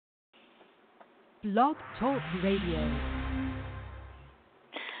Blog Talk Radio.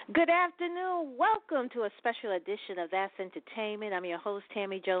 Good afternoon. Welcome to a special edition of That's Entertainment. I'm your host,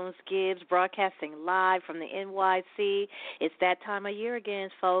 Tammy Jones Gibbs, broadcasting live from the NYC. It's that time of year again,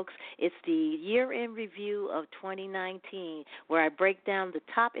 folks. It's the year-end review of 2019, where I break down the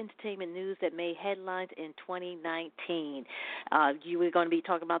top entertainment news that made headlines in 2019. We're going to be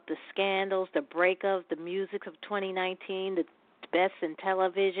talking about the scandals, the breakups, the music of 2019, the best in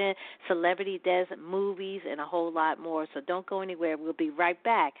television, celebrity deaths, movies, and a whole lot more. So don't go anywhere. We'll be right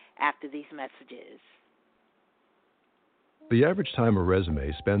back after these messages. The average time a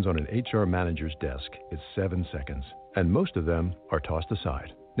resume spends on an HR manager's desk is 7 seconds, and most of them are tossed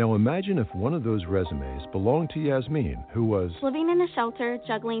aside. Now imagine if one of those resumes belonged to Yasmin, who was living in a shelter,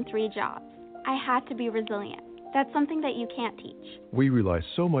 juggling 3 jobs. I had to be resilient. That's something that you can't teach. We rely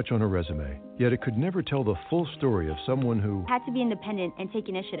so much on a resume, yet it could never tell the full story of someone who had to be independent and take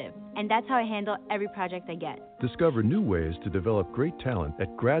initiative, and that's how I handle every project I get. Discover new ways to develop great talent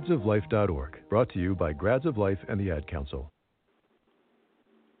at gradsoflife.org. Brought to you by Grads of Life and the Ad Council.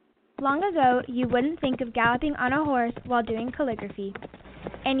 Long ago, you wouldn't think of galloping on a horse while doing calligraphy,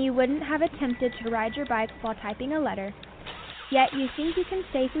 and you wouldn't have attempted to ride your bike while typing a letter. Yet you think you can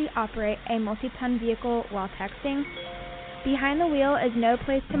safely operate a multi-ton vehicle while texting? Behind the wheel is no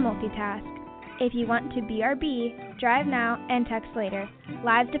place to multitask. If you want to BRB, drive now and text later.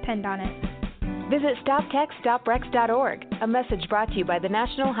 Lives depend on it. Visit StopTextStopWrecks.org, a message brought to you by the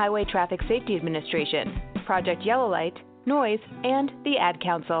National Highway Traffic Safety Administration, Project Yellow Light, Noise, and the Ad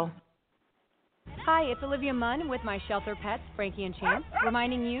Council. Hi, it's Olivia Munn with my shelter pets, Frankie and Chance,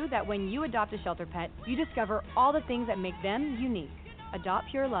 reminding you that when you adopt a shelter pet, you discover all the things that make them unique.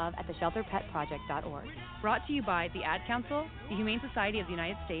 Adopt pure love at theshelterpetproject.org. Brought to you by the Ad Council, the Humane Society of the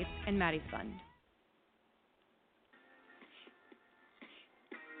United States, and Maddie's Fund.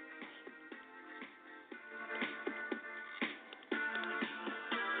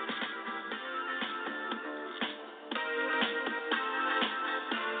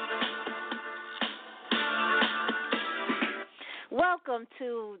 Welcome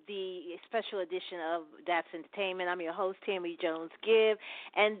to the special edition of That's Entertainment. I'm your host, Tammy Jones Gibb,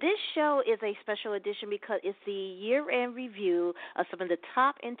 and this show is a special edition because it's the year-end review of some of the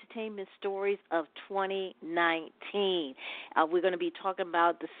top entertainment stories of 2019. We're going to be talking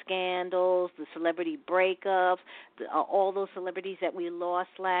about the scandals, the celebrity breakups, all those celebrities that we lost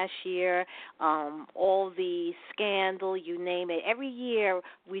last year, all the scandal, you name it. Every year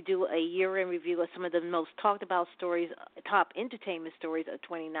we do a year-end review of some of the most talked about stories, top entertainment stories of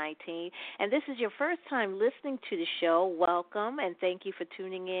 2019. And this is your first time listening to the show. Welcome, and thank you for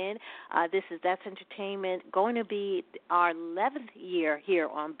tuning in. This is That's Entertainment, going to be our 11th year here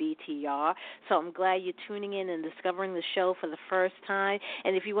on BTR. So I'm glad you're tuning in and discovering the show for the first time.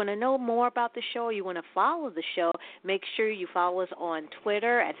 And if you want to know more about the show or you want to follow the show, make sure you follow us on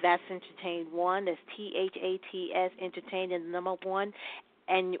Twitter at That's Entertain1. That's THATS Entertain and the number 1.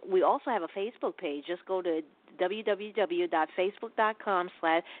 And we also have a Facebook page. Just go to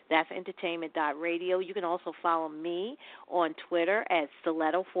www.facebook.com/that'sentertainment.radio. You can also follow me on Twitter at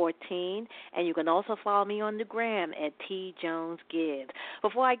Stiletto14, and you can also follow me on the gram at tjonesgibbs.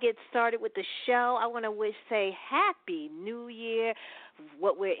 Before I get started with the show, I want to say Happy New Year.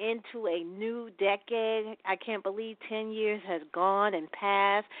 What we're into, a new decade. I can't believe 10 years has gone and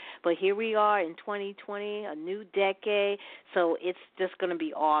passed, but here we are in 2020, a new decade, so it's just going to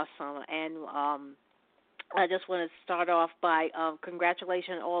be awesome. And I just want to start off by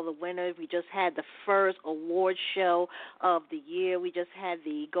congratulating all the winners. We just had the first award show of the year. We just had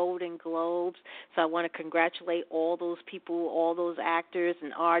the Golden Globes. So I want to congratulate all those people, all those actors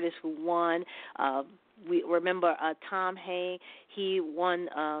and artists who won. We remember Tom Hanks. He won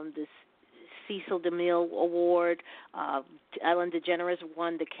the Cecil DeMille Award. Ellen DeGeneres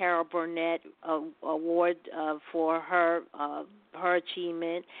won the Carol Burnett Award for her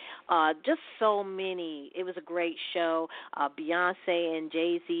achievement. Just so many. It was a great show. Beyonce and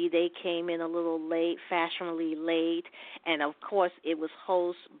Jay-Z, they came in a little late, fashionably late. And, of course, it was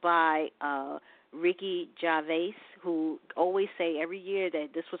hosted by Ricky Gervais, who always say every year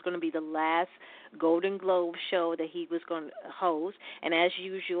that this was going to be the last Golden Globe show that he was going to host. And as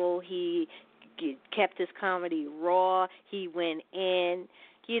usual, he kept his comedy raw. He went in.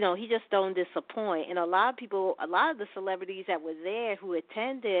 You know, he just don't disappoint. And a lot of the celebrities that were there who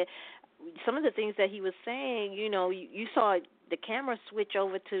attended, some of the things that he was saying, you know, you saw the camera switch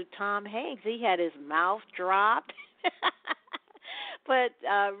over to Tom Hanks. He had his mouth dropped. But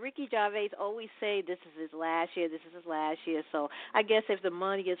Ricky Gervais always say this is his last year, this is his last year. So I guess if the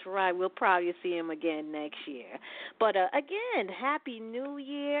money is right, we'll probably see him again next year. But again, Happy New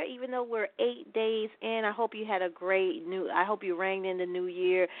Year, even though show. We're 8 days in. I hope you had a great I hope you rang in the new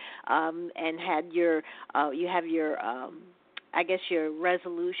year, and had your you have your I guess your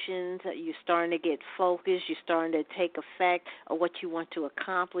resolutions. You're starting to get focused. You're starting to take effect of what you want to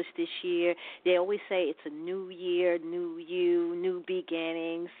accomplish this year. They always say it's a new year, new you, new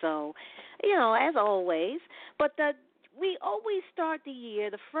beginnings. So, as always. But we always start the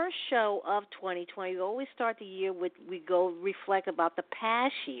year, the first show of 2020, we always start the year with, we go reflect about the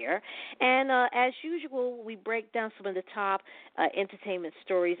past year. And as usual, we break down some of the top entertainment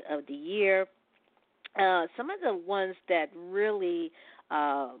stories of the year. Some of the ones that really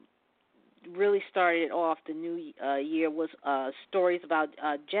started off the new year was stories about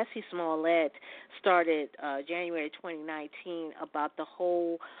Jussie Smollett. Started January 2019 about the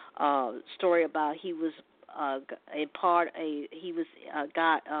whole story about he was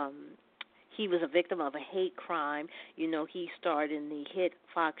he was a victim of a hate crime. He starred in the hit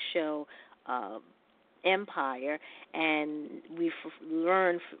Fox show Empire, and we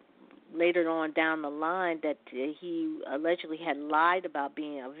learned later on down the line that he allegedly had lied about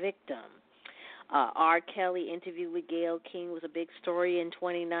being a victim. R. Kelly interview with Gayle King was a big story in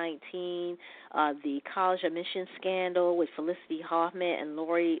 2019. The college admission scandal with Felicity Huffman and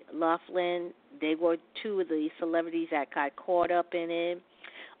Lori Loughlin, they were two of the celebrities that got caught up in it.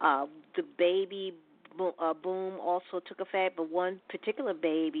 The baby boom also took effect, but one particular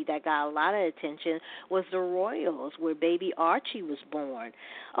baby that got a lot of attention was the Royals, where baby Archie was born.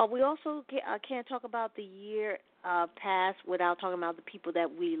 We also can't talk about the year past without talking about the people that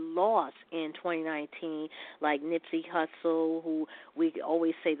we lost in 2019, like Nipsey Hussle, who we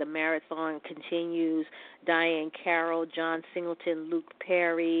always say the marathon continues, Diane Carroll, John Singleton, Luke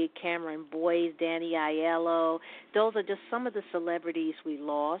Perry, Cameron Boyce, Danny Aiello. Those are just some of the celebrities we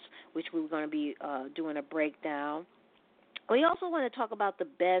lost, which we were going to be doing a breakdown. We also want to talk about the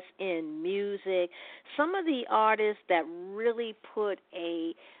best in music, some of the artists that really put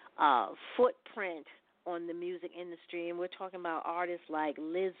a footprint on the music industry, and we're talking about artists like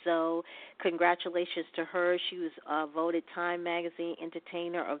Lizzo. Congratulations to her. She was voted Time Magazine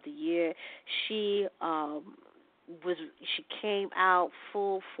Entertainer of the Year. She came out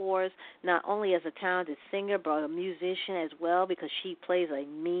full force, not only as a talented singer, but a musician as well, because she plays a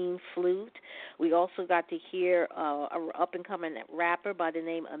mean flute. We also got to hear an up-and-coming rapper by the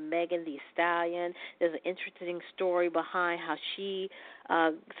name of Megan Thee Stallion. There's an interesting story behind how she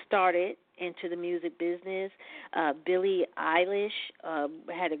started into the music business. Billie Eilish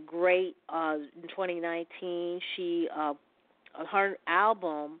had a great in 2019. Her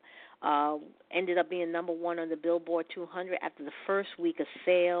album ended up being number one on the Billboard 200 after the first week of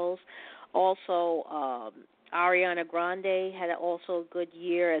sales. Also, Ariana Grande had also a good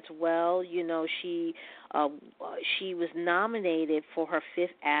year as well. She was nominated for her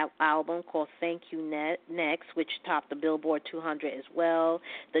fifth album called Thank You Next, which topped the Billboard 200 as well.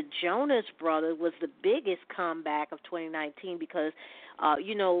 The Jonas Brothers was the biggest comeback of 2019 because,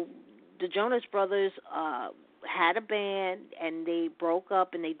 the Jonas Brothers had a band, and they broke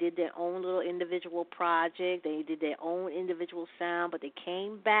up, and they did their own little individual project. They did their own individual sound, but they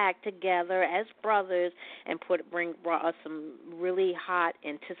came back together as brothers and brought us some really hot,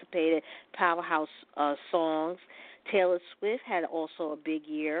 anticipated powerhouse songs. Taylor Swift had also a big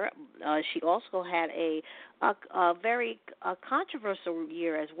year. She also had a very controversial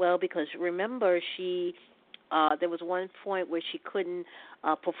year as well, because remember there was one point where she couldn't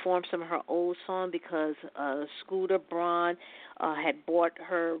perform some of her old songs because Scooter Braun had bought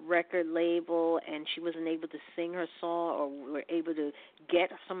her record label, and she wasn't able to sing her song or were able to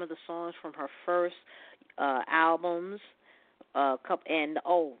get some of the songs from her first albums.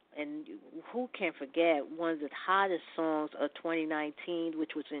 And who can forget one of the hottest songs of 2019,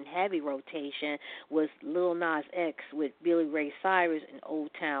 which was in heavy rotation, was Lil Nas X with Billy Ray Cyrus in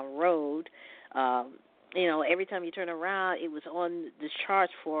Old Town Road. Every time you turn around, it was on the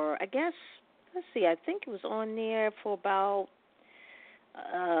charts for, I think it was on there for about,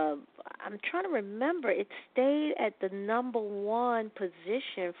 I'm trying to remember, it stayed at the number one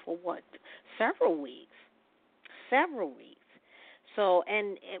position for several weeks. So,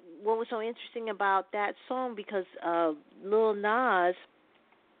 and what was so interesting about that song, because Lil Nas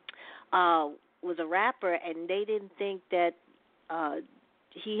was a rapper, and they didn't think that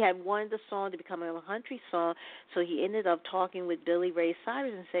he had wanted the song to become a country song, so he ended up talking with Billy Ray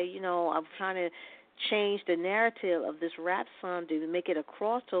Cyrus and say, I'm trying to change the narrative of this rap song to make it a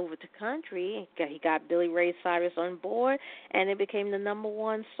crossover to country. He got Billy Ray Cyrus on board, and it became the number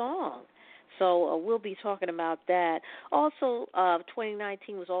one song. So we'll be talking about that. Also,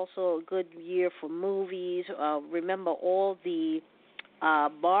 2019 was also a good year for movies. Remember all the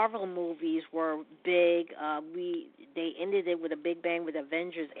Marvel movies were big. They ended it with a big bang with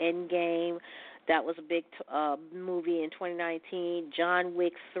Avengers Endgame. That was a big movie in 2019. John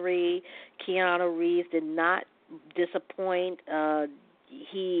Wick 3. Keanu Reeves did not disappoint.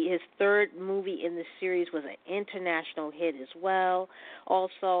 His third movie in the series was an international hit as well.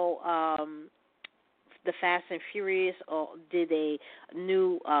 Also, the Fast and Furious did a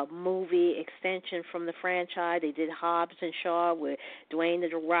new movie extension from the franchise. They did Hobbs and Shaw with Dwayne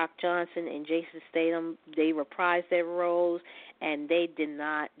 "The Rock" Johnson and Jason Statham. They reprised their roles, and they did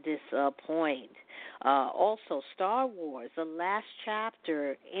not disappoint. Also, Star Wars, the last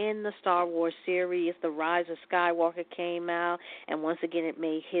chapter in the Star Wars series, The Rise of Skywalker, came out, and once again it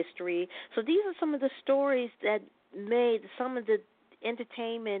made history. So these are some of the stories that made some of the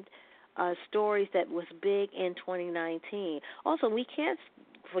entertainment stories that was big in 2019. Also, we can't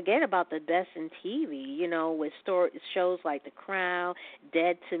forget about the best in TV, with shows like The Crown,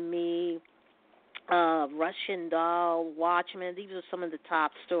 Dead to Me, Russian Doll, Watchmen. These are some of the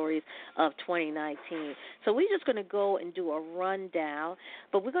top stories of 2019. So we're just going to go and do a rundown,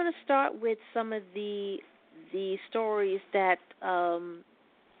 but we're going to start with some of the stories that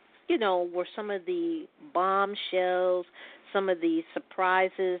were some of the bombshells, some of the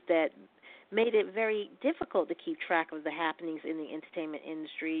surprises that made it very difficult to keep track of the happenings in the entertainment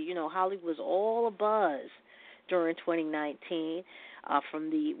industry. Hollywood was all abuzz during 2019, from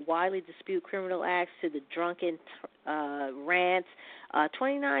the widely disputed criminal acts to the drunken rants.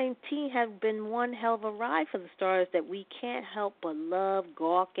 2019 has been one hell of a ride for the stars that we can't help but love,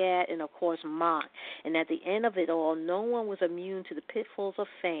 gawk at, and, of course, mock. And at the end of it all, no one was immune to the pitfalls of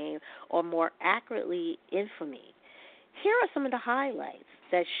fame, or more accurately, infamy. Here are some of the highlights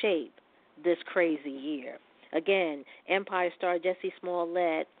that shaped this crazy year. Again, Empire star Jussie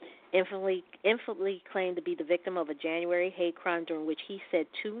Smollett infamously claimed to be the victim of a January hate crime during which he said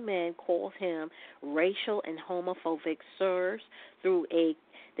two men called him racial and homophobic slurs.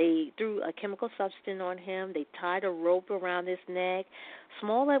 They threw a chemical substance on him. They tied a rope around his neck.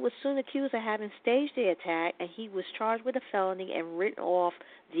 Smollett was soon accused of having staged the attack, and he was charged with a felony and written off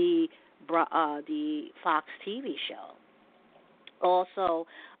the Fox TV show. Also,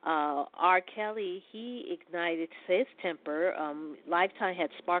 R. Kelly, he ignited his temper. Lifetime had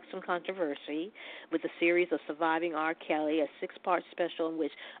sparked some controversy with a series of Surviving R. Kelly, a 6-part special in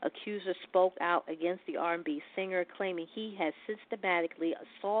which accusers spoke out against the R&B singer, claiming he had systematically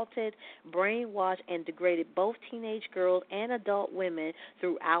assaulted, brainwashed, and degraded both teenage girls and adult women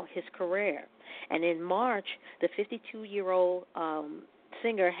throughout his career. And in March, the 52-year-old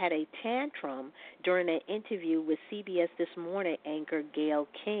singer had a tantrum during an interview with CBS This Morning anchor Gayle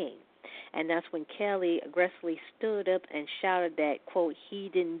King. And that's when Kelly aggressively stood up and shouted that, quote, he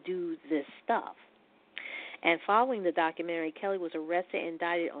didn't do this stuff. And following the documentary, Kelly was arrested and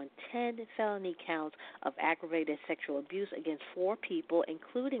indicted on 10 felony counts of aggravated sexual abuse against 4 people,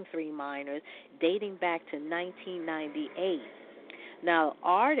 including 3 minors, dating back to 1998. Now,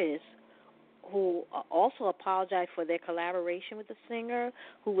 artists who also apologized for their collaboration with the singer,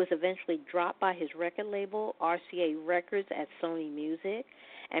 who was eventually dropped by his record label, RCA Records, at Sony Music.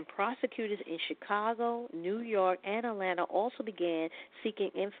 And prosecutors in Chicago, New York, and Atlanta also began seeking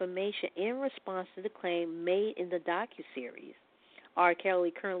information in response to the claim made in the docuseries. R.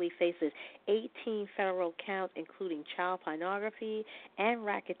 Kelly currently faces 18 federal counts, including child pornography and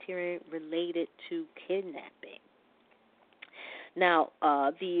racketeering related to kidnapping. Now,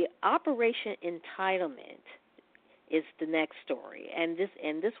 the Operation Entitlement is the next story, and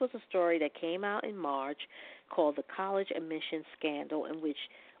this was a story that came out in March called the College Admission Scandal, in which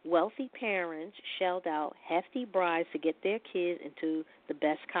wealthy parents shelled out hefty bribes to get their kids into the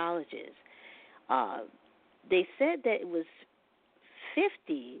best colleges. They said that it was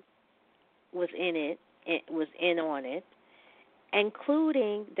 50 was in on it,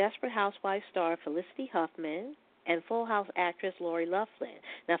 including Desperate Housewives star Felicity Huffman and Full House actress Lori Loughlin.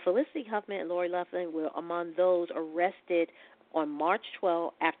 Now, Felicity Huffman and Lori Loughlin were among those arrested on March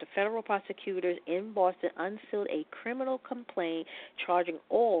 12 after federal prosecutors in Boston unsealed a criminal complaint charging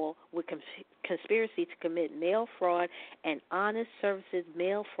all with conspiracy to commit mail fraud and honest services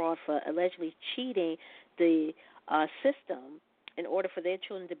mail fraud for allegedly cheating the system in order for their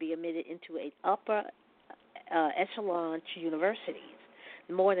children to be admitted into an upper echelon universities.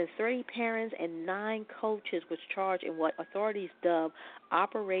 More than 30 parents and 9 coaches was charged in what authorities dubbed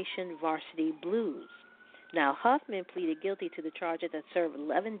Operation Varsity Blues. Now, Huffman pleaded guilty to the charges that served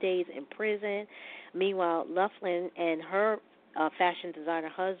 11 days in prison. Meanwhile, Loughlin and her fashion designer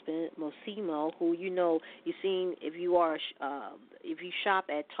husband, Mossimo, who you've seen if you shop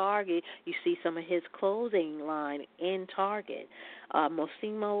at Target, you see some of his clothing line in Target.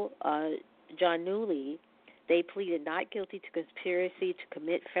 Mossimo Giannulli, they pleaded not guilty to conspiracy to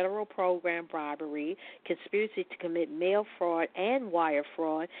commit federal program bribery, conspiracy to commit mail fraud and wire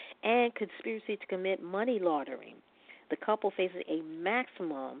fraud, and conspiracy to commit money laundering. The couple faces a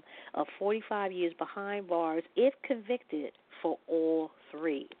maximum of 45 years behind bars if convicted for all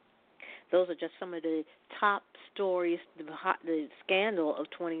three. Those are just some of the top stories, the scandal of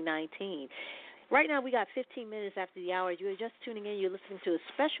 2019. Right now, we got 15 minutes after the hour. You're just tuning in. You're listening to a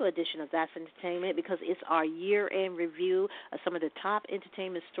special edition of That's Entertainment because it's our year-end review of some of the top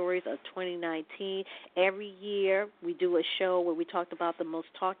entertainment stories of 2019. Every year, we do a show where we talk about the most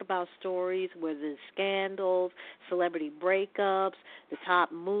talked about stories, whether it's scandals, celebrity breakups, the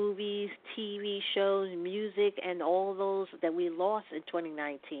top movies, TV shows, music, and all those that we lost in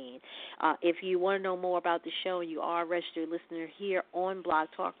 2019. If you want to know more about the show and you are a registered listener here on Blog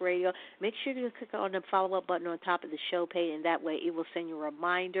Talk Radio, make sure to click on the follow-up button on top of the show page, and that way it will send you a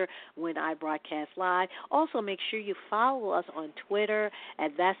reminder when I broadcast live. Also, make sure you follow us on Twitter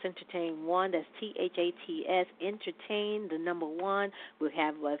at That's Entertain1. That's THATS Entertain, the number 1. We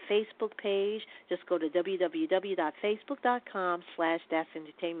have a Facebook page. Just go to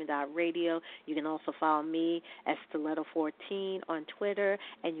www.facebook.com/that'sentertainment.radio. You can also follow me at Stiletto14 on Twitter,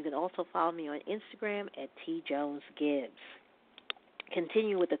 and you can also follow me on Instagram at TJonesGibbs.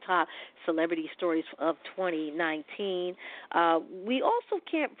 Continue with the top celebrity stories of 2019. We also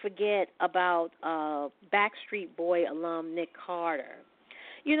can't forget about Backstreet Boy alum Nick Carter.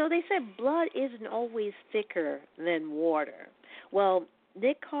 They said blood isn't always thicker than water. Well,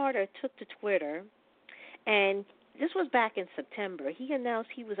 Nick Carter took to Twitter, and this was back in September. He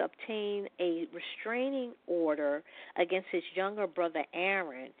announced he was obtained a restraining order against his younger brother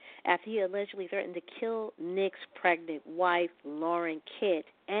Aaron after he allegedly threatened to kill Nick's pregnant wife, Lauren Kitt,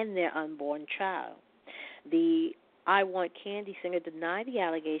 and their unborn child. The I Want Candy singer denied the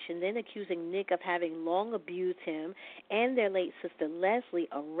allegation, then accusing Nick of having long abused him and their late sister Leslie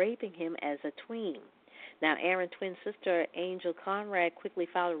of raping him as a tween. Now, Aaron's twin sister, Angel Conrad, quickly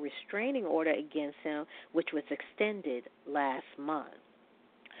filed a restraining order against him, which was extended last month.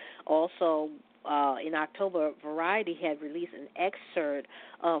 Also, in October, Variety had released an excerpt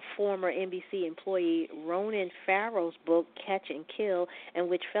of former NBC employee Ronan Farrow's book, Catch and Kill, in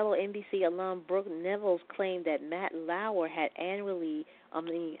which fellow NBC alum Brooke Neville claimed that Matt Lauer had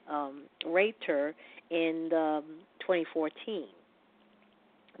raped her in 2014.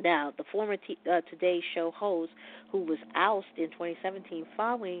 Now, the former Today Show host, who was ousted in 2017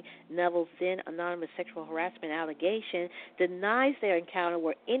 following Neville's then anonymous sexual harassment allegation, denies their encounter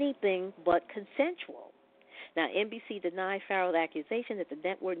were anything but consensual. Now, NBC denied Farrell's accusation that the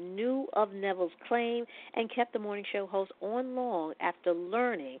network knew of Neville's claim and kept the morning show host on long after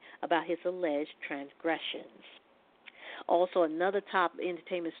learning about his alleged transgressions. Also, another top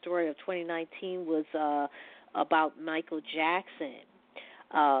entertainment story of 2019 was about Michael Jackson.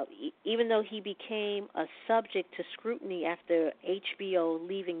 Even though he became a subject to scrutiny after HBO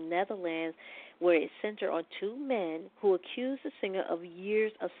leaving Netherlands, where it centered on two men who accused the singer of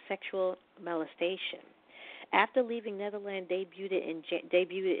years of sexual molestation. After leaving Netherlands, debuted in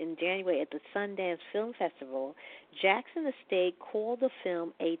January at the Sundance Film Festival, Jackson Estate called the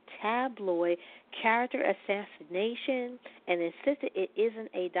film a tabloid character assassination and insisted it isn't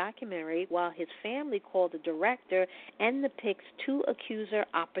a documentary, while his family called the director and the pics two accuser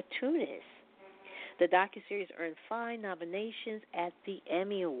opportunists. The docuseries earned 5 nominations at the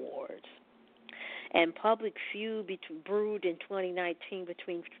Emmy Awards. And public feud brewed in 2019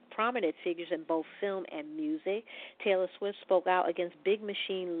 between prominent figures in both film and music. Taylor Swift spoke out against Big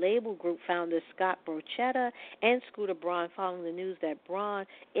Machine label group founder Scott Borchetta and Scooter Braun following the news that Braun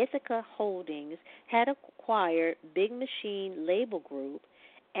Ithaca Holdings had acquired Big Machine label group,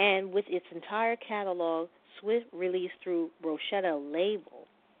 and with its entire catalog, Swift released through Borchetta label.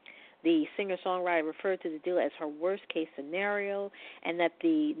 The singer-songwriter referred to the deal as her worst-case scenario, and that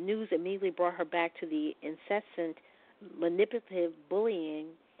the news immediately brought her back to the incessant manipulative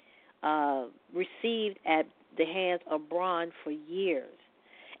bullying received at the hands of Braun for years.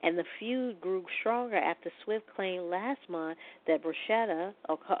 And the feud grew stronger after Swift claimed last month that Borchetta,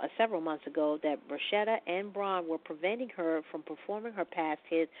 several months ago, that Borchetta and Braun were preventing her from performing her past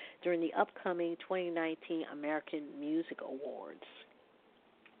hits during the upcoming 2019 American Music Awards.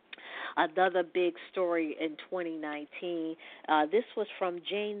 Another big story in 2019. This was from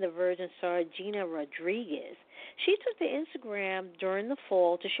Jane the Virgin star Gina Rodriguez. She took to Instagram during the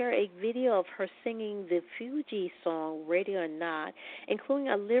fall to share a video of her singing the Fugees song Ready or Not, including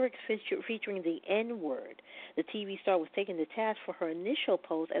a lyric featuring the N-word. The TV star was taken to task for her initial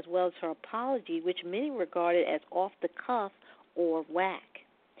post as well as her apology, which many regarded as off the cuff or whack.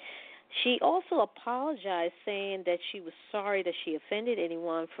 She also apologized, saying that she was sorry that she offended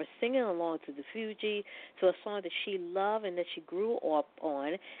anyone for singing along to the Fugees, to a song that she loved and that she grew up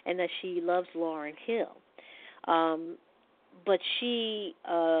on, and that she loves Lauryn Hill. But she,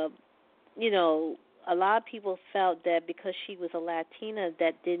 a lot of people felt that because she was a Latina,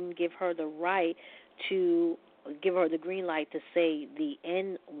 that didn't give her the right to give her the green light to say the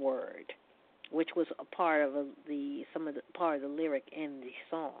N-word, which was a part of part of the lyric in the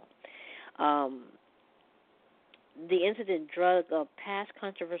song. The incident drug up past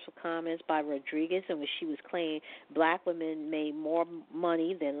controversial comments by Rodriguez, in which she was claiming black women made more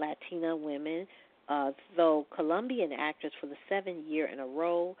money than Latina women, though Colombian actress for the 7th year in a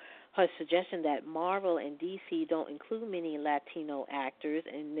row. Her suggestion that Marvel and DC don't include many Latino actors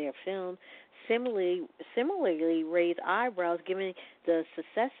in their films similarly raised eyebrows, given the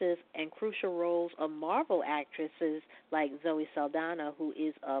successes and crucial roles of Marvel actresses like Zoe Saldana, who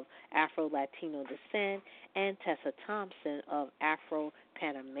is of Afro-Latino descent, and Tessa Thompson of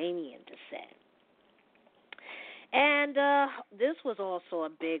Afro-Panamanian descent. And this was also a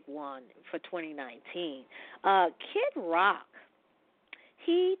big one for 2019. Kid Rock,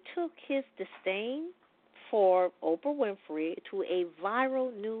 he took his disdain for Oprah Winfrey to a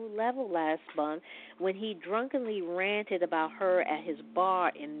viral new level last month when he drunkenly ranted about her at his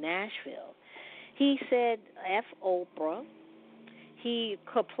bar in Nashville. He said, F Oprah. He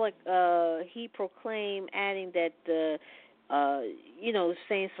proclaimed, adding that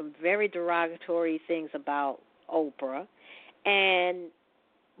saying some very derogatory things about Oprah, and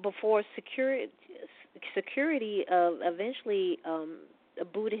before security eventually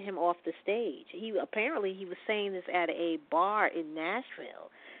booted him off the stage. He was saying this at a bar in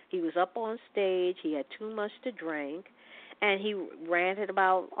Nashville. He was up on stage. He had too much to drink, and he ranted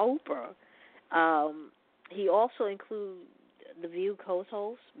about Oprah. He also included the View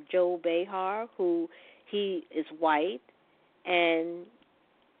co-host Joe Behar, who he is white, and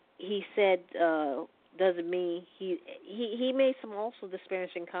he said doesn't mean he made some also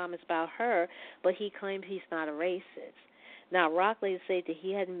disparaging comments about her, but he claimed he's not a racist. Now, Rock later said that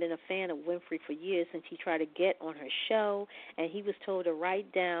he hadn't been a fan of Winfrey for years since he tried to get on her show, and he was told to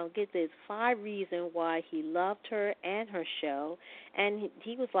write down, get this, 5 reasons why he loved her and her show, and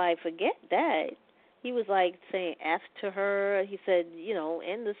he was like, forget that. He was like saying F to her. He said,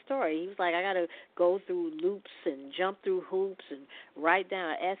 end the story. He was like, I got to go through loops and jump through hoops and write down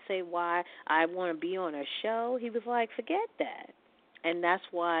an essay why I want to be on her show. He was like, forget that. And that's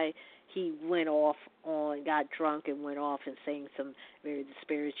why he got drunk and went off and saying some very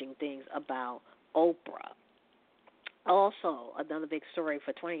disparaging things about Oprah. Also, another big story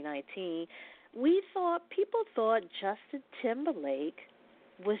for 2019, people thought Justin Timberlake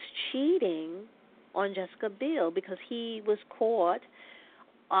was cheating on Jessica Biel because he was caught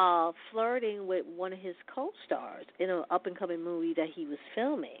flirting with one of his co-stars in an up-and-coming movie that he was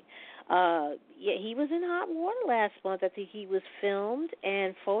filming. He was in hot water last month after he was filmed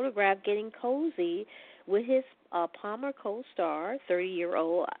and photographed getting cozy with his Palmer co-star,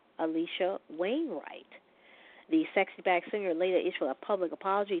 30-year-old Alicia Wainwright. The sexy back singer later issued a public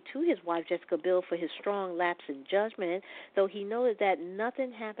apology to his wife, Jessica Biel, for his strong lapse in judgment, though he noted that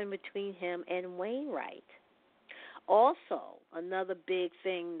nothing happened between him and Wainwright. Also, another big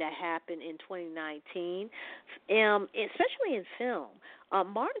thing that happened in 2019, especially in film,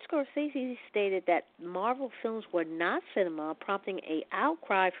 Martin Scorsese stated that Marvel films were not cinema, prompting an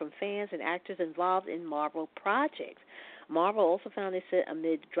outcry from fans and actors involved in Marvel projects. Marvel also found itself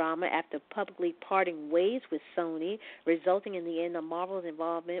amid drama after publicly parting ways with Sony, resulting in the end of Marvel's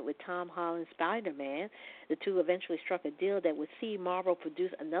involvement with Tom Holland's Spider-Man. The two eventually struck a deal that would see Marvel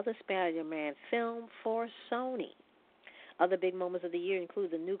produce another Spider-Man film for Sony. Other big moments of the year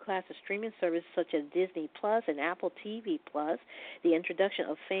include the new class of streaming services such as Disney Plus and Apple TV Plus, the introduction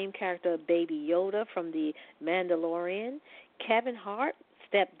of famed character Baby Yoda from The Mandalorian, Kevin Hart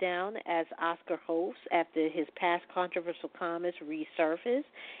stepped down as Oscar host after his past controversial comments resurfaced,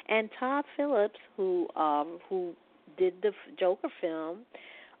 and Todd Phillips, who did the Joker film,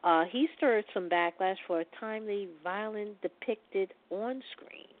 he stirred some backlash for a timely violence depicted on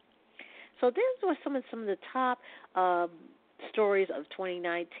screen. So these were some of the top stories of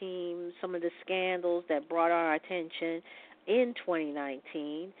 2019, some of the scandals that brought our attention in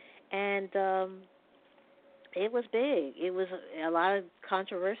 2019. and it was big. It was a lot of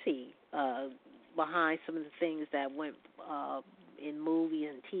controversy behind some of the things that went in movies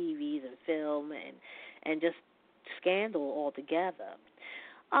and TVs and film and just scandal altogether.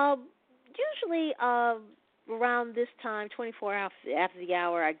 Usually around this time, 24 hours after the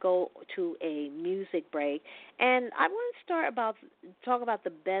hour, I go to a music break, and I want to talk about the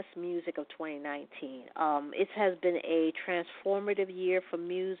best music of 2019. It has been a transformative year for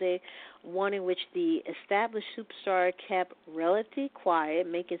music, one in which the established superstar kept relatively quiet,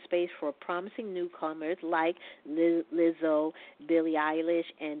 making space for promising newcomers like Lizzo, Billie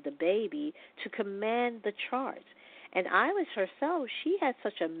Eilish, and DaBaby to command the charts. And Eilish herself, she had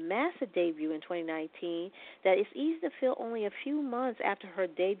such a massive debut in 2019 that it's easy to feel only a few months after her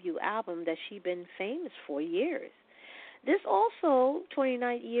debut album that she'd been famous for years. This also,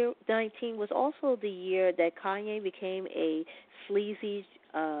 2019 was also the year that Kanye became a sleazy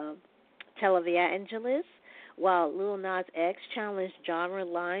televangelist, while Lil Nas X challenged genre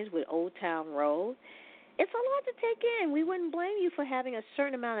lines with Old Town Road. It's a lot to take in. We wouldn't blame you for having a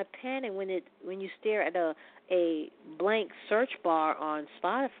certain amount of panic when you stare at a blank search bar on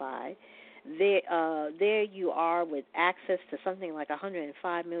Spotify. There you are with access to something like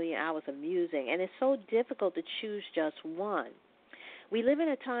 105 million hours of music, and it's so difficult to choose just one. We live in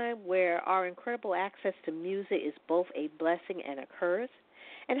a time where our incredible access to music is both a blessing and a curse.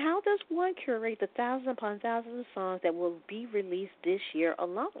 And how does one curate the thousands upon thousands of songs that will be released this year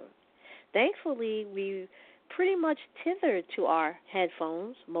alone? Thankfully, we pretty much tethered to our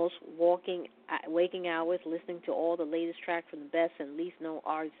headphones, most waking hours, listening to all the latest tracks from the best and least known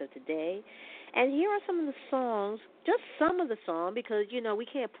artists of today. And here are some of the songs, just some of the songs, because, we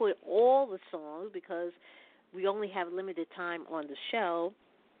can't put all the songs because we only have limited time on the show.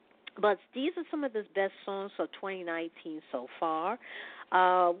 But these are some of the best songs of 2019 so far.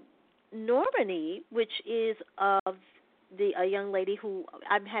 Normani, which is a young lady who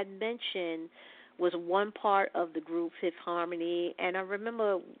I had mentioned was one part of the group Fifth Harmony, and I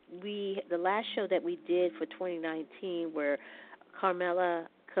remember the last show that we did for 2019 where Camila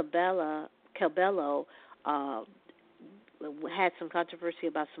Cabello had some controversy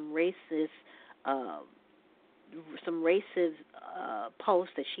about some racist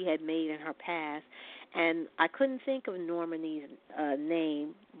posts that she had made in her past, and I couldn't think of Normani's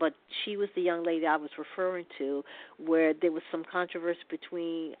name, but she was the young lady I was referring to, where there was some controversy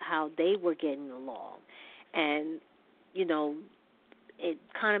between how they were getting along, and it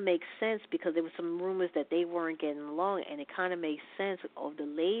kind of makes sense because there were some rumors that they weren't getting along, and it kind of makes sense of the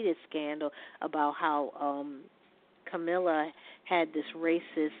latest scandal about how Camilla had this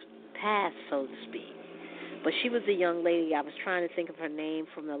racist past, so to speak. But she was a young lady. I was trying to think of her name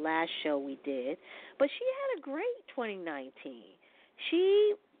from the last show we did. But she had a great 2019.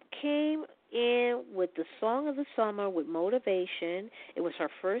 She came in with the song of the summer with Motivation. It was her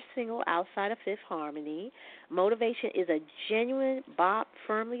first single outside of Fifth Harmony. Motivation is a genuine bop,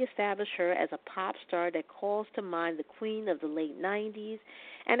 firmly established her as a pop star that calls to mind the queen of the late 90s.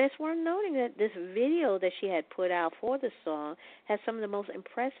 And it's worth noting that this video that she had put out for the song has some of the most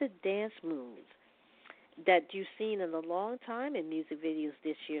impressive dance moves that you've seen in a long time in music videos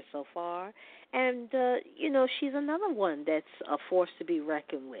this year so far. And, she's another one that's a force to be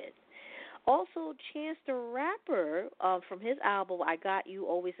reckoned with. Also, Chance the Rapper, from his album, I Got You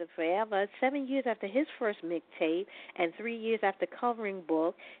Always and Forever, 7 years after his first mixtape and 3 years after covering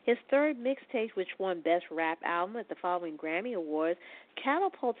Book, his third mixtape, which won Best Rap Album at the following Grammy Awards,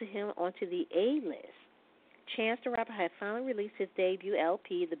 catapulted him onto the A-list. Chance the Rapper had finally released his debut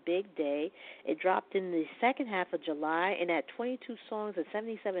LP, The Big Day. It dropped in the second half of July, and at 22 songs and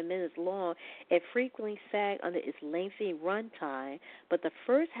 77 minutes long, it frequently sagged under its lengthy runtime, but the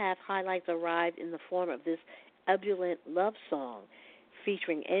first half highlights arrived in the form of this ebullient love song.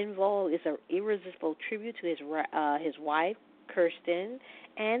 Featuring En Vogue is an irresistible tribute to his wife, Kirsten,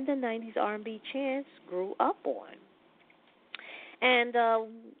 and the 90s R&B Chance grew up on. And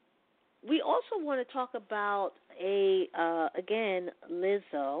we also want to talk about again,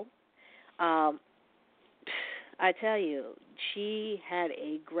 Lizzo. I tell you, she had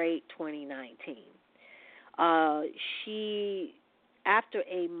a great 2019. After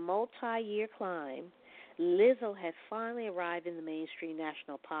a multi-year climb, Lizzo had finally arrived in the mainstream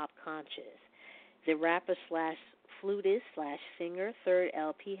national pop conscious. The rapper slash flutist slash singer third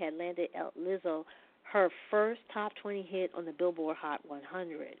LP had landed Lizzo her first top 20 hit on the Billboard Hot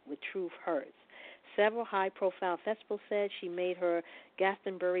 100 with Truth Hurts. Several high-profile festivals said she made her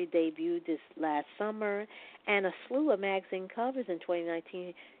Glastonbury debut this last summer, and a slew of magazine covers in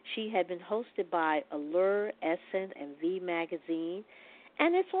 2019. She had been hosted by Allure, Essence, and V Magazine.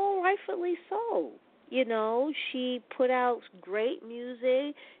 and it's all rightfully so. You know, she put out great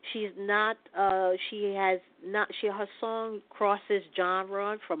music. Her song crosses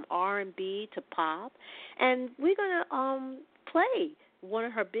genre from R&B to pop, and we're gonna play one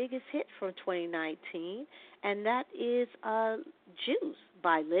of her biggest hits from 2019, and that is "Juice"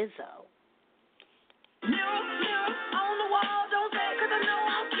 by Lizzo. Mirror, mirror on the wall, don't say 'cause I know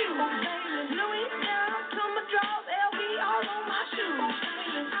I'm cute. Louis down to my drawers, LV all on my shoes.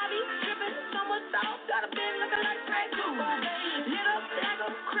 I be dripping so much sauce, got a bed looking like Grey Goose. Lit up like a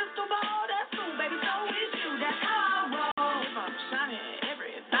crystal ball, that's cool, baby, so is you. That's how I roll. If I'm shining,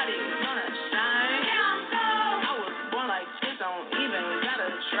 everybody gonna shine. Yeah, I'm so. I was born like this, don't even gotta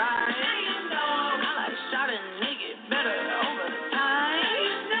try. Yeah, you know. I like shot a nigga better over time. Yeah,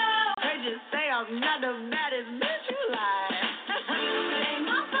 you know. They just say I'm not the baddest bitch you like. It ain't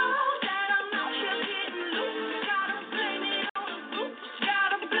my fault that I'm out here getting loose. Gotta blame it on the boots.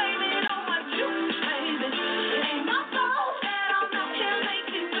 Gotta blame it on my juice, baby. It ain't my fault that I'm out here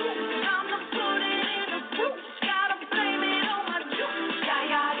making news. I'm gonna put it in the boots. Gotta blame it on my juice.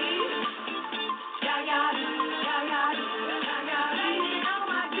 Yeah-yah-dee. Yeah-yah-dee. Yeah-yah-dee. Yeah-yah-dee. Blame it on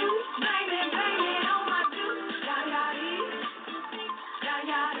my juice. Blame it on my juice. Yeah-yah-dee.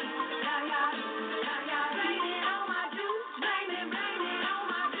 Yeah-yah-dee. Yeah-yah-dee.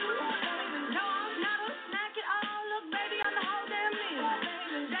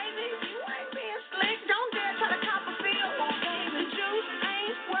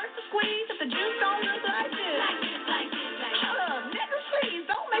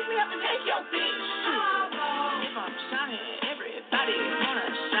 Everybody wanna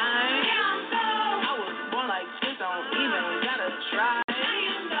shine. Yeah, I'm so. I was born like this, don't even gotta try. Yeah,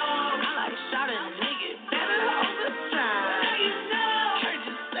 you know. I like shot a nigga better all the time. Yeah, you know. Heard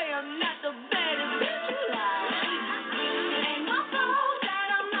you say I'm not the baddest bitch you like. It ain't my fault that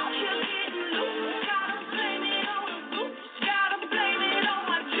I'm out here getting loose. Gotta blame it on the boots. Gotta blame it on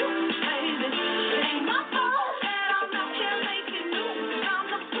my juice, baby. It ain't my fault that I'm out here making news. I'm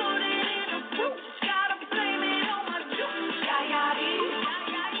gonna put it in the boots. Gotta blame it on my juice. Yeah-yah-dee.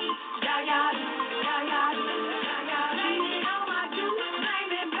 Yeah-yah-dee. Yeah-yah-dee. Yeah-yah-dee. Yeah-yah-dee. Blame it on my juice.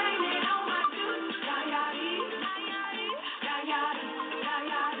 Blame it on my juice. Yeah-yah-dee. Yeah-yah-dee. Yeah-yah-dee.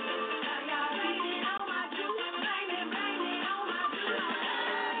 Yeah-yah-dee. Yeah-yah-dee. Blame it on my juice. Blame it on my juice.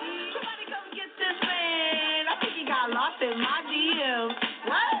 Somebody come get this man. I think he got lost in my DM.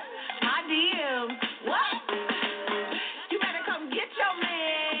 What? My DM. What? You better come get your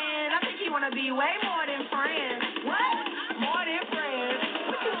man. I think he wanna be way more than friends. What? More than friends.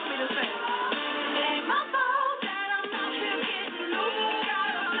 What you want me to say? It ain't my fault that I'm out here getting loose.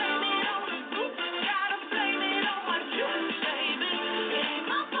 Gotta blame it on the boots. Gotta blame it on my juice, baby. It ain't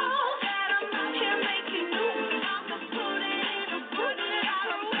my fault that I'm out here making news. I'm gonna put it in the boots.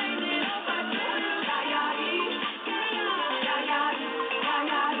 Gotta blame it on my juice. Yeah-yah-dee. Yeah-yah-dee. Yeah-yah-dee.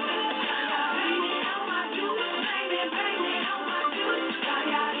 Yeah-yah-dee. Blame it on my juice. Blame it on my juice.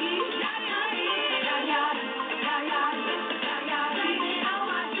 Yeah-yah-dee. Yeah-yah-dee. Yeah-yah-dee. Yeah-yah-dee. Yeah-yah-dee. Blame it on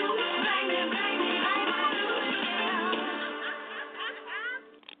my juice. Blame it on my juice.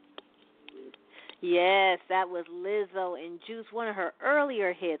 Yes, that was Lizzo and Juice, one of her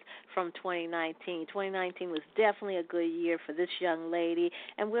earlier hits from 2019. 2019 was definitely a good year for this young lady,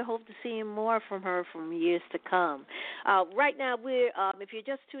 and we hope to see more from her from years to come. Right now, if you're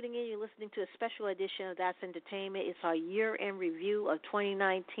just tuning in, you're listening to a special edition of That's Entertainment. It's our year-end review of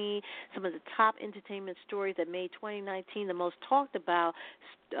 2019, some of the top entertainment stories that made 2019 the most talked about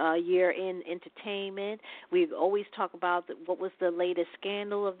year in entertainment. We always talk about what was the latest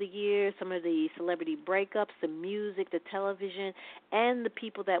scandal of the year, some of the celebrity breakups, the music, the television, and the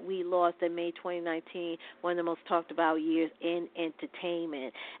people that we lost that made 2019 one of the most talked about years in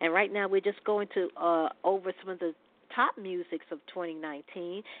entertainment. And right now we're just going to over some of the top musics of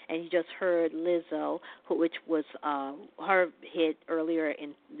 2019, and you just heard Lizzo, which was her hit earlier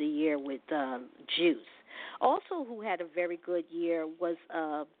in the year with Juice. Also, who had a very good year was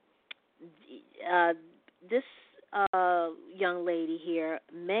this young lady here,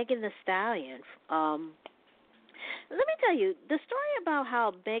 Megan Thee Stallion. Let me tell you, the story about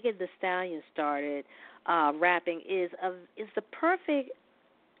how Megan Thee Stallion started rapping is the perfect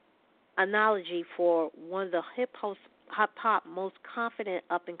analogy for one of the hip-hop most confident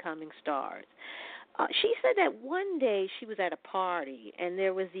up-and-coming stars. She said that one day she was at a party and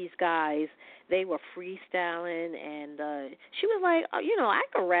there was these guys, they were freestyling, and she was like, I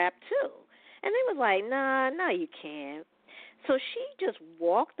can rap too. And they was like, nah, you can't. So she just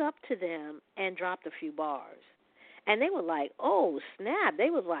walked up to them and dropped a few bars. And they were like, oh, snap. They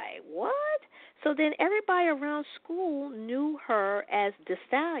was like, what? So then everybody around school knew her as The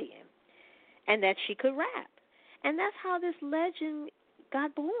Stallion and that she could rap. And that's how this legend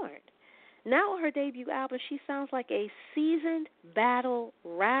got born. Now on her debut album, she sounds like a seasoned battle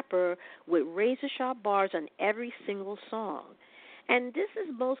rapper with razor-sharp bars on every single song. And this is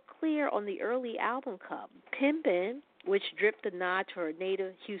most clear on the early album cover. Pimpin', which dripped a nod to her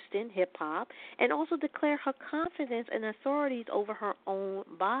native Houston hip-hop, and also declared her confidence and authorities over her own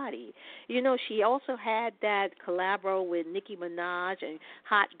body. You know, she also had that collabo with Nicki Minaj and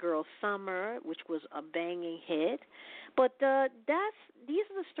Hot Girl Summer, which was a banging hit. But these are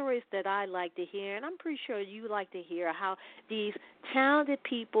the stories that I like to hear, and I'm pretty sure you like to hear how these talented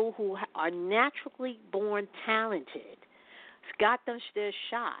people who are naturally born talented got their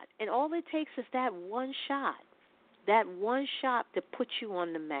shot. And all it takes is that one shot to put you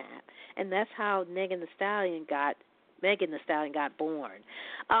on the map. And that's how Megan Thee Stallion got born.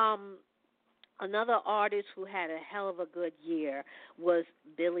 Another artist who had a hell of a good year was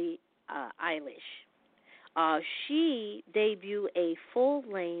Billie Eilish. She debuted a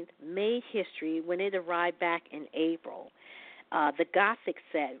full-length Made History when it arrived back in April. The Gothic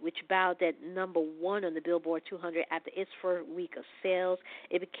Set, which bowed at number 1 on the Billboard 200 after its first week of sales.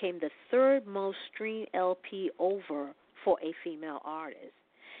 It became the third most streamed LP over for a female artist.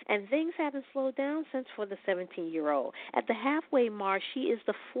 And things haven't slowed down since for the 17-year-old. At the halfway mark, she is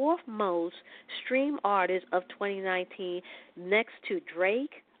the 4th most streamed artist of 2019, next to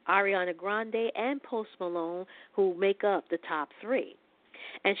Drake, Ariana Grande, and Post Malone, who make up the top 3.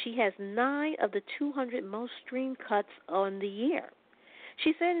 And she has 9 of the 200 most streamed cuts on the year.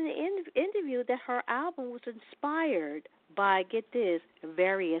 She said in the interview that her album was inspired by, get this,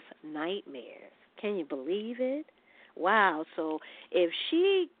 various nightmares. Can you believe it? Wow. So if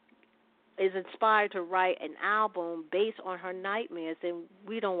she is inspired to write an album based on her nightmares, then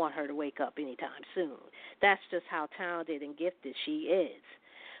we don't want her to wake up anytime soon. That's just how talented and gifted she is.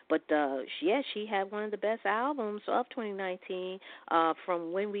 But, she had one of the best albums of 2019,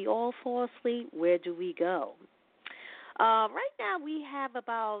 from When We All Fall Asleep, Where Do We Go? Right now we have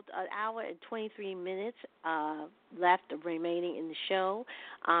about an hour and 23 minutes left remaining in the show.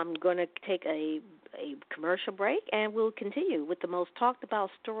 I'm going to take a commercial break, and we'll continue with the most talked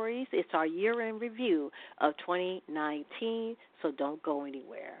about stories. It's our year-end review of 2019, so don't go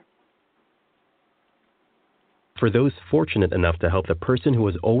anywhere. For those fortunate enough to help the person who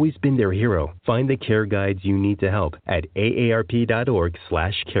has always been their hero, find the care guides you need to help at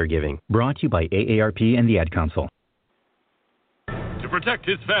aarp.org/caregiving. Brought to you by AARP and the Ad Council. To protect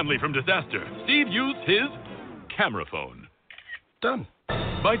his family from disaster, Steve used his camera phone. Done.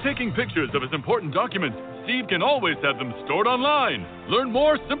 By taking pictures of his important documents, Steve can always have them stored online. Learn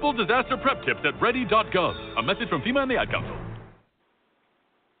more simple disaster prep tips at ready.gov. A message from FEMA and the Ad Council.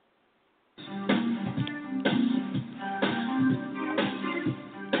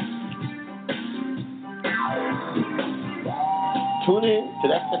 Tune in to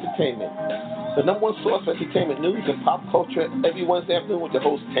That's Entertainment, the number one source for entertainment news and pop culture every Wednesday afternoon with your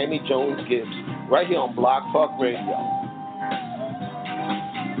host, Tammy Jones Gibbs, right here on Blog Talk Radio.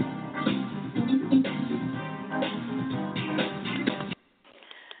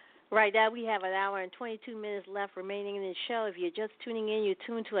 Right now we have an hour and 22 minutes left remaining in the show. If you're just tuning in, you're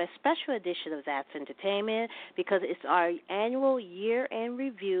tuned to a special edition of That's Entertainment because it's our annual year-end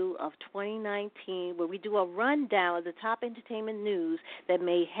review of 2019 where we do a rundown of the top entertainment news that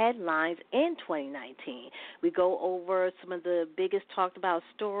made headlines in 2019. We go over some of the biggest talked about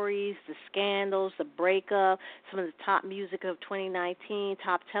stories, the scandals, the breakup, some of the top music of 2019,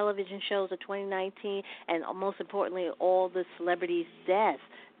 top television shows of 2019, and most importantly, all the celebrities' deaths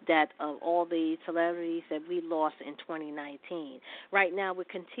that of all the celebrities that we lost in 2019. Right now, we're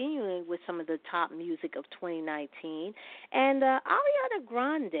continuing with some of the top music of 2019. And Ariana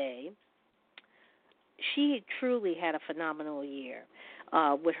Grande, she truly had a phenomenal year.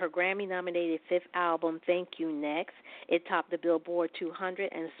 With her Grammy-nominated 5th album, Thank You Next, it topped the Billboard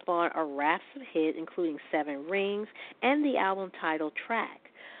 200 and spawned a raft of hits, including 7 Rings and the album title track.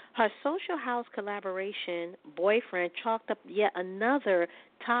 Her Social House collaboration, Boyfriend, chalked up yet another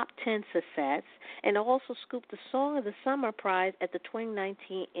top 10 success and also scooped the Song of the Summer prize at the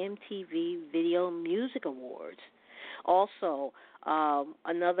 2019 MTV Video Music Awards. Also,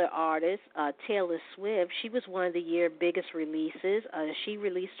 another artist, Taylor Swift, she was one of the year's biggest releases. She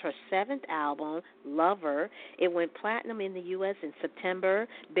released her 7th album, Lover. It went platinum in the U.S. in September,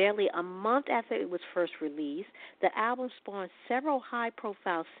 barely a month after it was first released. The album spawned several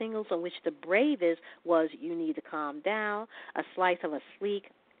high-profile singles, on which the bravest was You Need to Calm Down, A Slice of a Sleek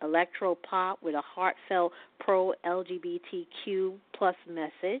electro pop with a heartfelt pro-LGBTQ plus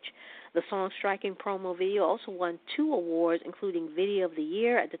message. The song's striking promo video also won 2 awards, including Video of the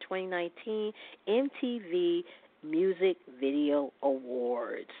Year at the 2019 MTV Music Video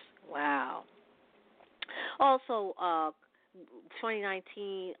Awards. Wow. Also,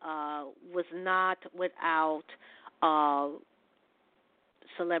 2019 was not without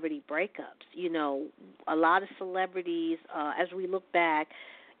celebrity breakups. You know, a lot of celebrities, as we look back,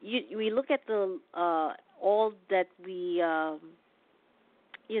 we look at the all that we, all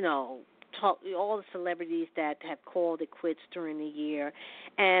the celebrities that have called it quits during the year,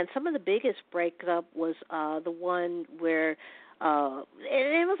 and some of the biggest breakup was the one where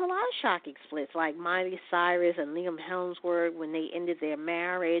it was a lot of shocking splits, like Miley Cyrus and Liam Hemsworth when they ended their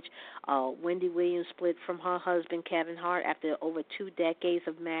marriage. Wendy Williams split from her husband Kevin Hart after over 2 decades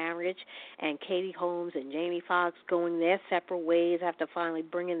of marriage, and Katie Holmes and Jamie Foxx going their separate ways after finally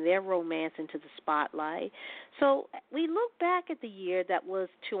bringing their romance into the spotlight. So we look back at the year that was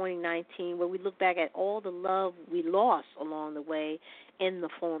 2019, where we look back at all the love we lost along the way in the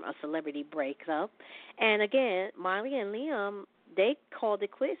form of celebrity breakup. And again, Miley and Liam, they called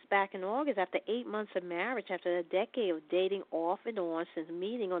it quits back in August after 8 months of marriage, after a decade of dating off and on since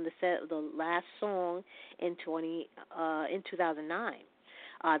meeting on the set of the last song in 2009.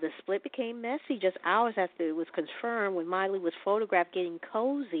 The split became messy just hours after it was confirmed when Miley was photographed getting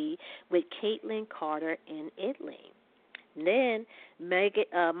cozy with Caitlyn Carter in Italy. And then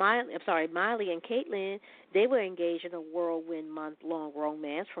Miley and Caitlyn, they were engaged in a whirlwind month-long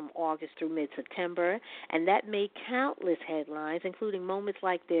romance from August through mid-September, and that made countless headlines, including moments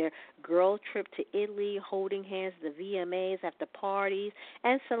like their girl trip to Italy, holding hands at the VMAs after parties,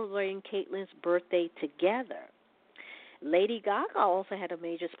 and celebrating Caitlyn's birthday together. Lady Gaga also had a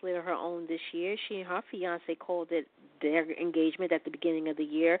major split of her own this year. She and her fiancé called it their engagement at the beginning of the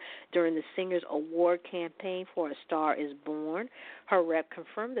year during the singer's award campaign for A Star Is Born. Her rep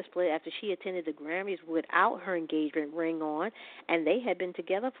confirmed the split after she attended the Grammys without her engagement ring on, and they had been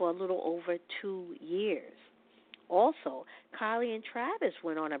together for a little over 2 years. Also, Kylie and Travis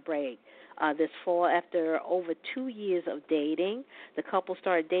went on a break this fall after over 2 years of dating. The couple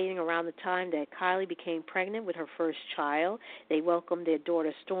started dating around the time that Kylie became pregnant with her first child. They welcomed their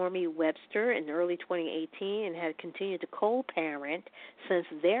daughter Stormy Webster in early 2018 and had continued to co-parent since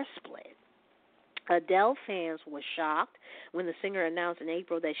their split. Adele fans were shocked when the singer announced in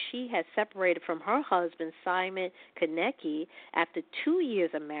April that she had separated from her husband, Simon Konecki, after 2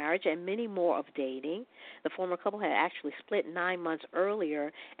 years of marriage and many more of dating. The former couple had actually split 9 months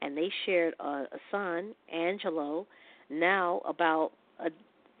earlier, and they shared a son, Angelo. Now Adele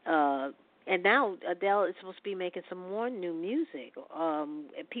is supposed to be making some more new music.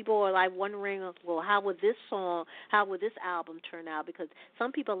 People are like wondering, well, how would this album turn out? Because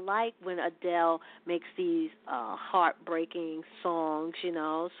some people like when Adele makes these heartbreaking songs, you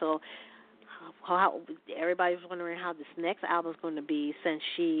know. So everybody's wondering how this next album is going to be, since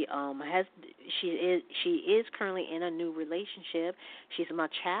she is currently in a new relationship. She's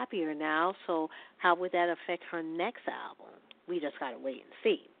much happier now. So how would that affect her next album? We just got to wait and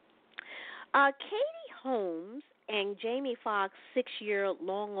see. Katie Holmes and Jamie Foxx's 6-year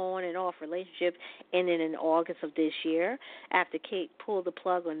long on and off relationship ended in August of this year after Kate pulled the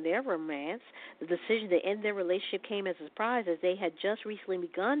plug on their romance. The decision to end their relationship came as a surprise, as they had just recently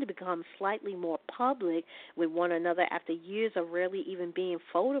begun to become slightly more public with one another after years of rarely even being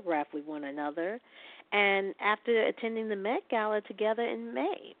photographed with one another, and after attending the Met Gala together in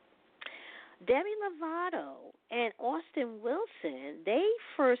May. Demi Lovato and Austin Wilson, they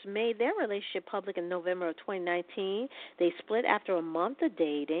first made their relationship public in November of 2019. They split after a month of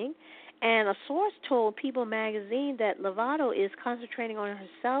dating, and a source told People magazine that Lovato is concentrating on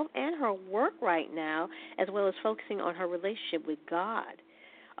herself and her work right now, as well as focusing on her relationship with God.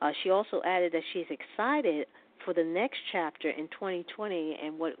 She also added that she's excited for the next chapter in 2020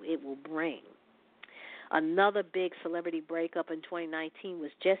 and what it will bring. Another big celebrity breakup in 2019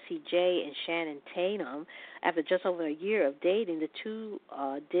 was Jessie J and Shannon Tatum. After just over a year of dating, the two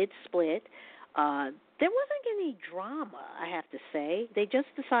did split. There wasn't any drama, I have to say. They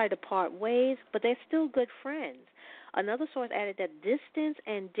just decided to part ways, but they're still good friends. Another source added that distance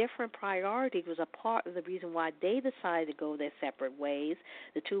and different priorities was a part of the reason why they decided to go their separate ways.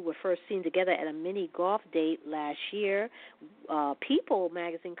 The two were first seen together at a mini golf date last year. People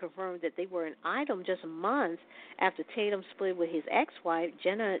magazine confirmed that they were an item just months after Tatum split with his ex-wife,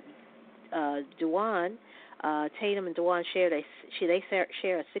 Jenna Dewan. Tatum and Dewan share a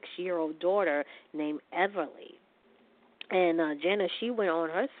 6-year-old daughter named Everly. And Jenna, she went on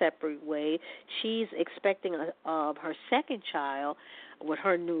her separate way. She's expecting her second child with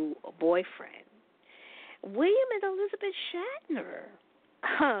her new boyfriend. William and Elizabeth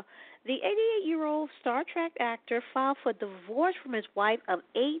Shatner. The 88-year-old Star Trek actor filed for divorce from his wife of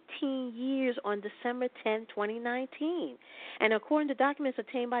 18 years on December 10, 2019. And according to documents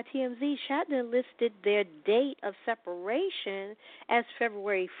obtained by TMZ, Shatner listed their date of separation as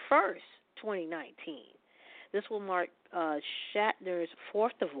February 1st, 2019. This will mark Shatner's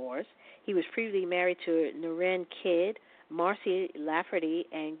fourth divorce. He was previously married to Noreen Kidd, Marcy Lafferty,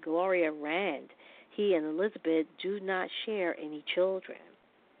 and Gloria Rand. He and Elizabeth do not share any children.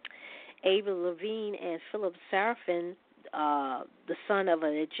 Ava Levine and Philip Sarafin, the son of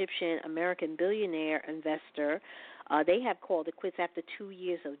an Egyptian-American billionaire investor, they have called it quits after 2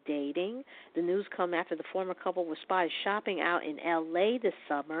 years of dating. The news come after the former couple was spotted shopping out in L.A. this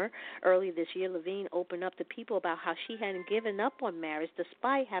summer. Early this year, Levine opened up to people about how she hadn't given up on marriage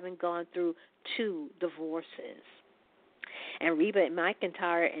despite having gone through 2 divorces. And Reba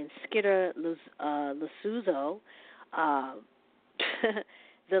McEntire and Skidder Lasuzo,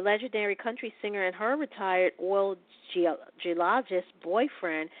 the legendary country singer and her retired oil geologist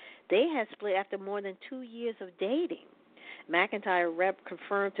boyfriend, they had split after more than 2 years of dating. McEntire rep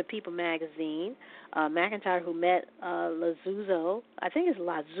confirmed to People magazine. McEntire, who met Lazuzo, I think it's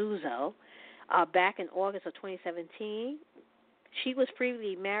Lazuzo, back in August of 2017. She was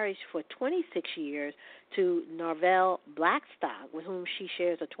previously married for 26 years to Norvell Blackstock, with whom she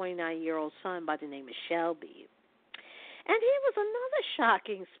shares a 29-year-old son by the name of Shelby. And here was another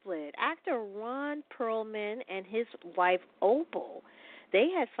shocking split. Actor Ron Perlman and his wife Opal, they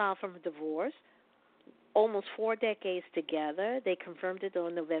had filed for divorce almost 4 decades together. They confirmed it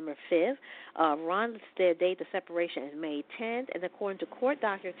on November 5th. Ron listed their date of separation as May 10th, and according to court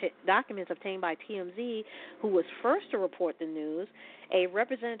documents obtained by TMZ, who was first to report the news, a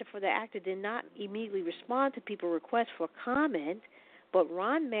representative for the actor did not immediately respond to people's requests for comment, but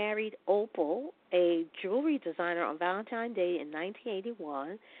Ron married Opal, a jewelry designer, on Valentine's Day in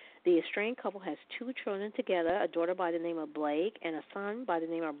 1981. The estranged couple has 2 children together, a daughter by the name of Blake and a son by the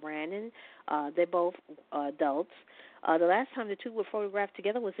name of Brandon. They're both adults. The last time the two were photographed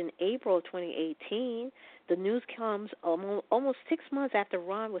together was in April of 2018. The news comes almost 6 months after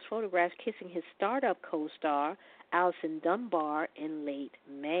Ron was photographed kissing his startup co-star, Alison Dunbar, in late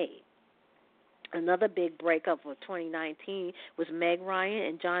May. Another big breakup of 2019 was Meg Ryan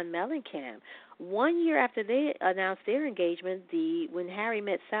and John Mellencamp. 1 year after they announced their engagement, the When Harry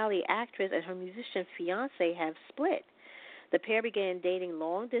Met Sally actress and her musician fiancé have split. The pair began dating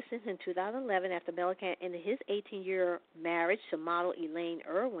long distance in 2011 after Mellencamp ended his 18-year marriage to model Elaine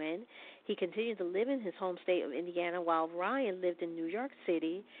Irwin. He continued to live in his home state of Indiana while Ryan lived in New York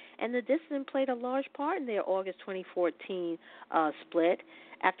City, and the distance played a large part in their August 2014 split.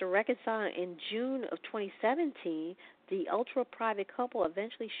 After reconciling in June of 2017, the ultra-private couple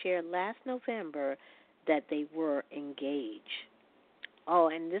eventually shared last November that they were engaged. Oh,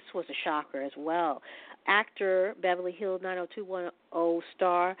 and this was a shocker as well. Actor Beverly Hills 90210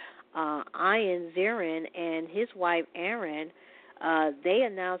 star Ian Ziering and his wife Erin, they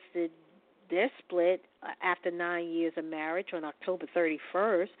announced their split after 9 years of marriage on October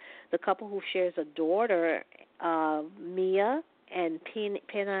 31st. The couple, who shares a daughter, Mia and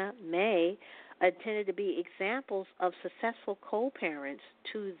Penna May, intended to be examples of successful co-parents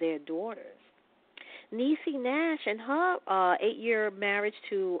to their daughters. Niecy Nash and her 8-year marriage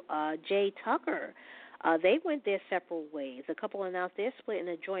to Jay Tucker, they went their separate ways. The couple announced their split in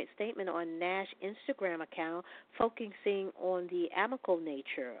a joint statement on Nash's Instagram account, focusing on the amicable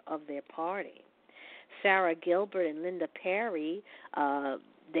nature of their parting. Sarah Gilbert and Linda Perry,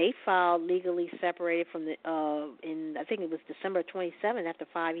 they filed legally separated from in I think it was December 27 after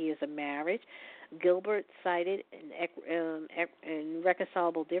 5 years of marriage. Gilbert cited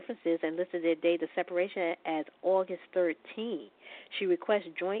irreconcilable differences and listed their date of separation as August 13. She requests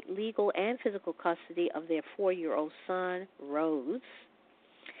joint legal and physical custody of their 4-year-old son, Rose.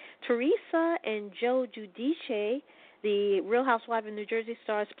 Teresa and Joe Giudice, the Real Housewives of New Jersey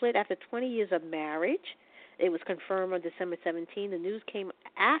star, split after 20 years of marriage. It was confirmed on December 17. The news came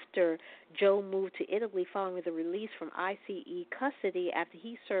after Joe moved to Italy following the release from ICE custody after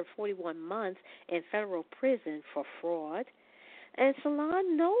he served 41 months in federal prison for fraud. And Solange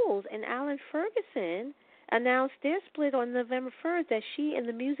Knowles and Alan Ferguson announced their split on November 1st, that she and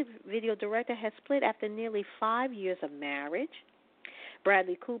the music video director had split after nearly 5 years of marriage.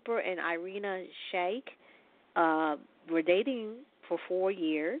 Bradley Cooper and Irina Shayk were dating for 4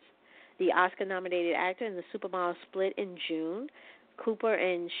 years. The Oscar-nominated actor and the supermodel split in June. Cooper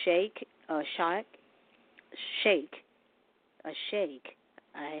and Shayk, I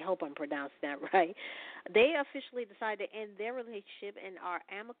hope I'm pronouncing that right, They officially decided to end their relationship and are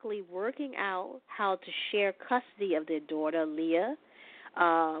amicably working out how to share custody of their daughter, Leah,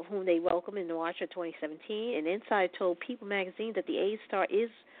 whom they welcomed in March of 2017. And Inside told People magazine that the A-star is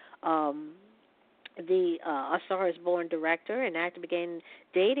A Star is Born director and actor began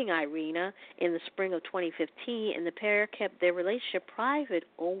dating Irina in the spring of 2015, and the pair kept their relationship private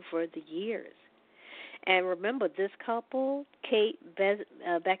over the years. And remember, this couple, Kate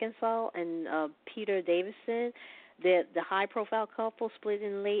Beckinsale and Peter Davison, the high-profile couple split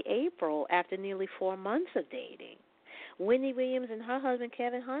in late April after nearly 4 months of dating. Wendy Williams and her husband,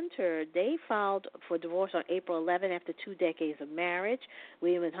 Kevin Hunter, they filed for divorce on April 11 after 2 decades of marriage.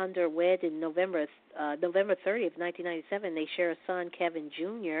 Williams and Hunter wed in November 30th, 1997. They share a son, Kevin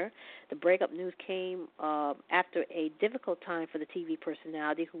Jr. The breakup news came after a difficult time for the TV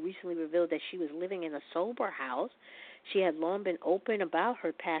personality, who recently revealed that she was living in a sober house. She had long been open about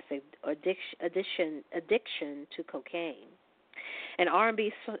her past addiction to cocaine. And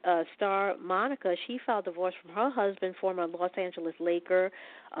R&B star Monica, she filed divorce from her husband, former Los Angeles Laker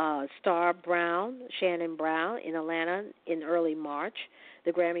star Shannon Brown, in Atlanta in early March.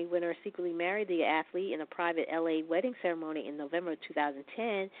 The Grammy winner secretly married the athlete in a private L.A. wedding ceremony in November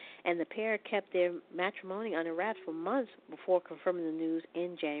 2010, and the pair kept their matrimony under wraps for months before confirming the news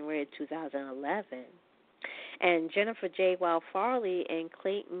in January 2011. And Jennifer J. Wild Farley and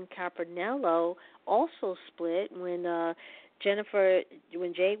Clayton Campanello also split when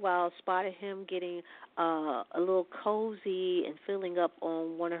Jay Wild spotted him getting a little cozy and filling up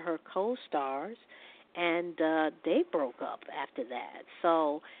on one of her co-stars, and they broke up after that.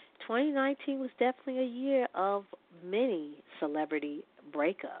 So 2019 was definitely a year of many celebrity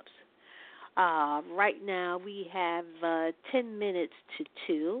breakups. Right now we have 10 minutes to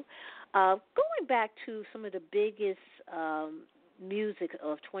 2. Going back to some of the biggest music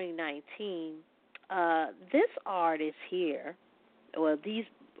of 2019, this artist here, well, these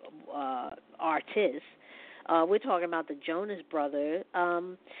artists, we're talking about the Jonas Brothers.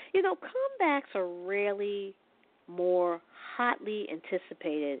 Comebacks are rarely more hotly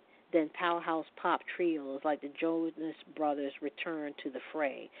anticipated than powerhouse pop trios like the Jonas Brothers' return to the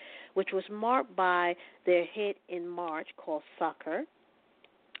fray, which was marked by their hit in March called Sucker,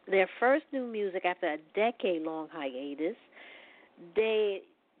 their first new music after a decade-long hiatus. They're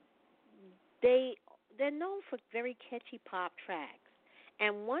known for very catchy pop tracks,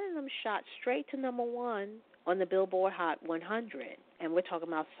 and one of them shot straight to number 1 on the Billboard Hot 100, and we're talking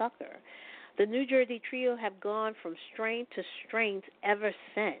about Sucker. The New Jersey trio have gone from strength to strength ever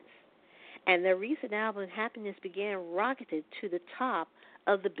since, and their recent album, Happiness, began rocketed to the top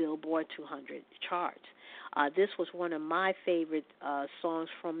of the Billboard 200 charts. This was one of my favorite songs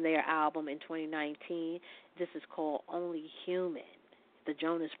from their album in 2019. This is called Only Human. The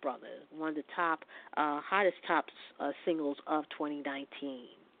Jonas Brothers, one of the hottest singles of 2019.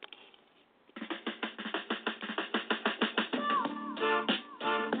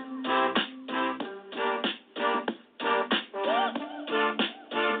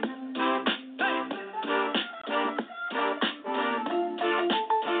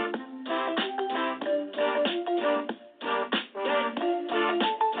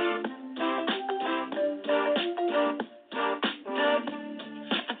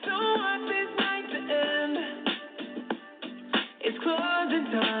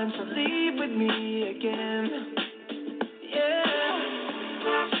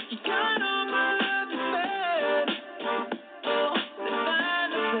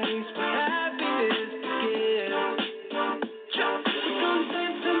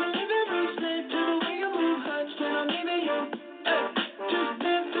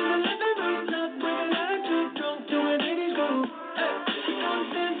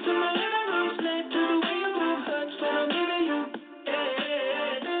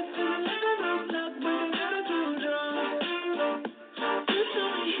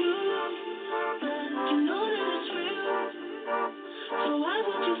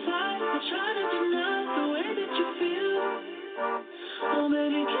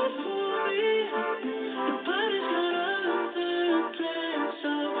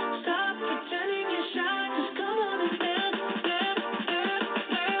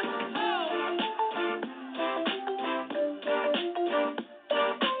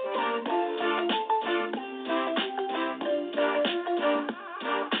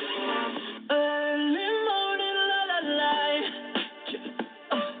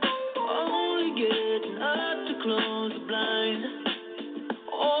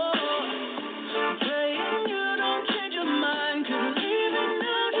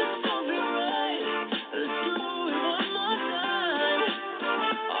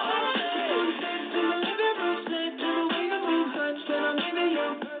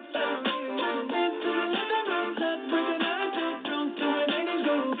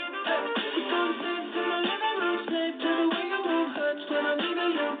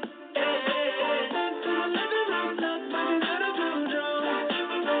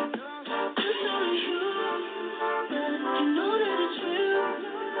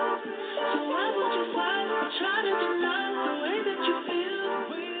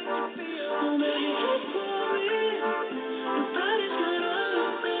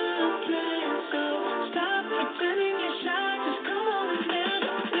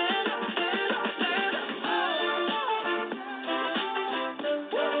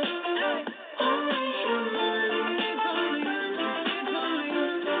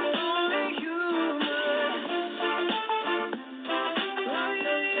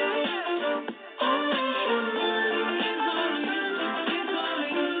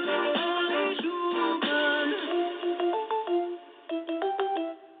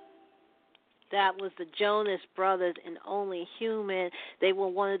 That was the Jonas Brothers and Only Human. They were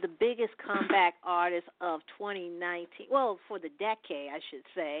one of the biggest comeback artists of 2019. Well, for the decade, I should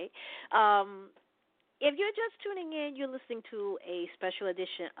say. If you're just tuning in, you're listening to a special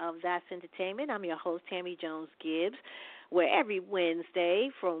edition of That's Entertainment. I'm your host, Tammy Jones Gibbs, where every Wednesday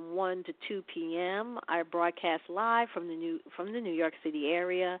from 1 to 2 p.m. I broadcast live from the New York City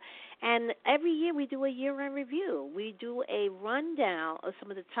area. And every year we do a year-end review. We do a rundown of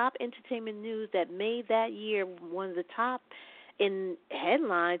some of the top entertainment news that made that year one of the top in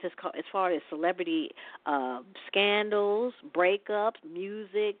headlines as far as celebrity scandals, breakups,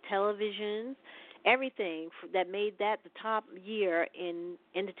 music, television, everything that made that the top year in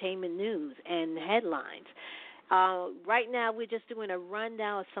entertainment news and headlines. Right now we're just doing a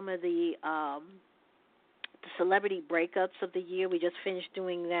rundown of some of the celebrity breakups of the year. We just finished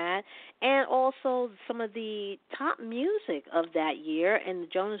doing that. And also some of the top music of that year. And the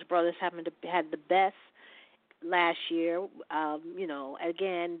Jonas Brothers had the best last year.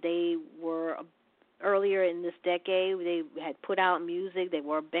 Again, they were earlier in this decade. They had put out music. They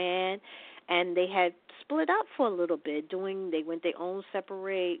were a band. And they had split up for a little bit. They went their own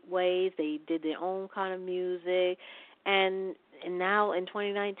separate ways. They did their own kind of music. And now in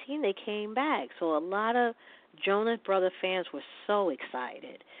 2019 they came back. So a lot of Jonas Brothers fans were so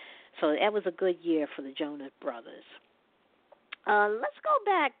excited. So that was a good year for the Jonas Brothers. Let's go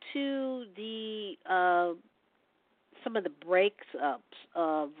back to the some of the breaks-ups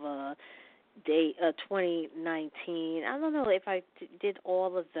of 2019. I don't know if I did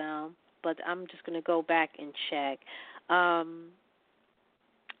all of them, but I'm just going to go back and check. I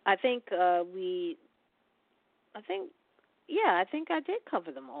think I did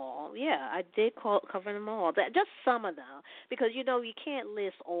cover them all. Yeah, I did cover them all. Just some of them, because, you can't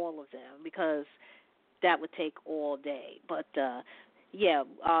list all of them because that would take all day. But,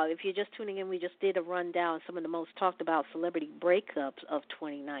 if you're just tuning in, we just did a rundown of some of the most talked about celebrity breakups of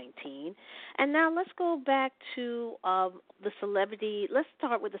 2019. And now let's go back to the celebrity. Let's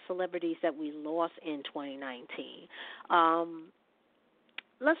start with the celebrities that we lost in 2019.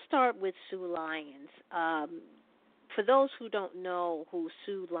 Let's start with Sue Lyons. For those who don't know who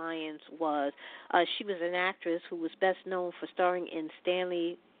Sue Lyons was, she was an actress who was best known for starring in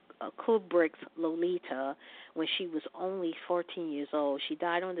Stanley Kubrick's Lolita when she was only 14 years old. She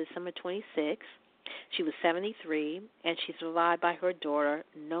died on December 26th. She was 73, and she's survived by her daughter,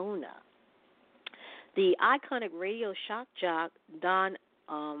 Nona. The iconic radio shock jock, Don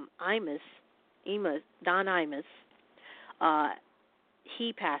Imus,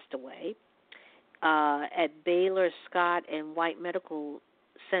 he passed away at Baylor Scott and White Medical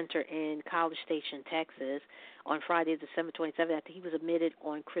Center in College Station, Texas, on Friday, December 27th, after he was admitted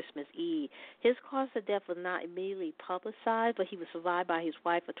on Christmas Eve. His cause of death was not immediately publicized, but he was survived by his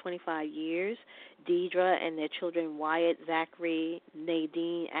wife for 25 years, Deidre, and their children Wyatt, Zachary,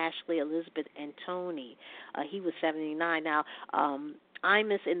 Nadine, Ashley, Elizabeth, and Tony. He was 79. Now,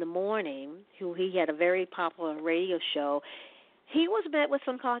 Imus in the Morning, who he had a very popular radio show, he was met with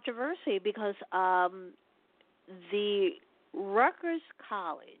some controversy because the Rutgers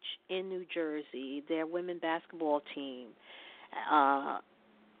College in New Jersey, their women basketball team,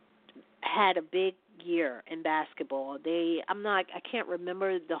 had a big year in basketball. I can't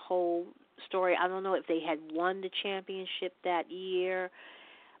remember the whole story. I don't know if they had won the championship that year,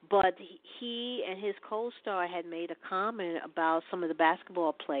 but he and his co-star had made a comment about some of the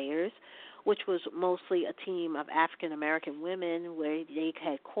basketball players, which was mostly a team of African-American women, where they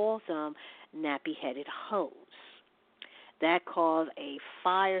had called them nappy-headed hoes. That caused a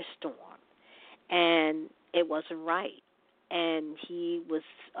firestorm, and it wasn't right. And he was,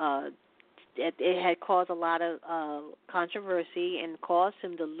 it had caused a lot of controversy and caused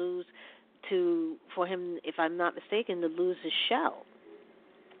him to lose, for him, if I'm not mistaken, to lose his show.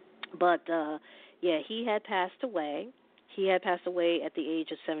 But, he had passed away. He had passed away at the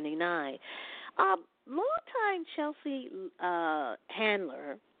age of 79. Longtime Chelsea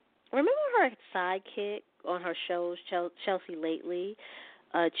Handler, remember her sidekick on her shows, Chelsea Lately,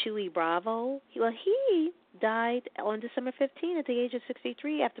 Chewy Bravo? Well, he died on December 15 at the age of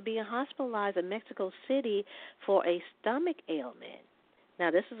 63 after being hospitalized in Mexico City for a stomach ailment. Now,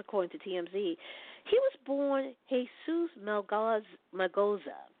 this is according to TMZ. He was born Jesus Magoza,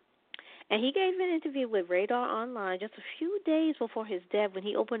 and he gave an interview with Radar Online just a few days before his death when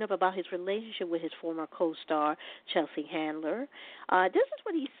he opened up about his relationship with his former co-star, Chelsea Handler. This is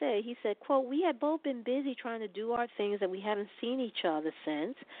what he said. He said, quote, "We had both been busy trying to do our things and we haven't seen each other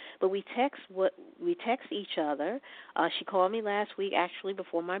since, but we text each other. She called me last week, actually,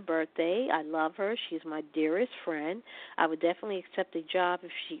 before my birthday. I love her. She's my dearest friend. I would definitely accept a job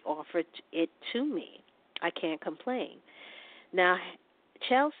if she offered it to me. I can't complain." Now,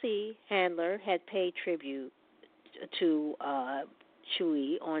 Chelsea Handler had paid tribute to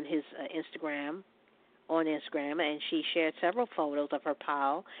Chewy on his Instagram, and she shared several photos of her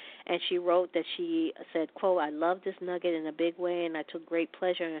pal, and she wrote that she said, quote, "I love this nugget in a big way, and I took great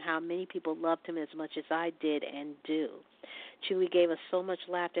pleasure in how many people loved him as much as I did and do. Chewy gave us so much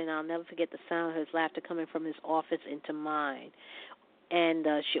laughter, and I'll never forget the sound of his laughter coming from his office into mine." And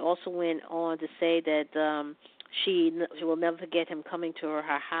she also went on to say that she will never forget him coming to her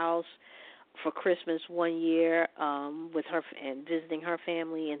house for Christmas one year with her and visiting her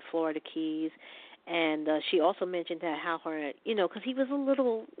family in Florida Keys. And she also mentioned that how her, because he was a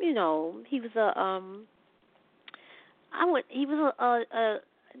little, he was he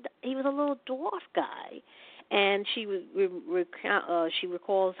was a little dwarf guy. And she she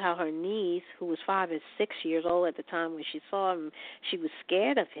recalls how her niece, who was 5 and 6 years old at the time when she saw him, she was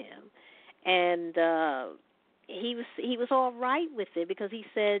scared of him, and he was all right with it because he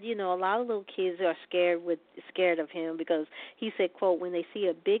said, a lot of little kids are scared of him because he said, quote, "When they see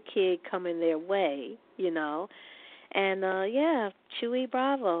a big kid coming their way, and Chewy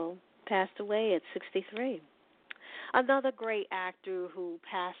Bravo passed away at 63. Another great actor who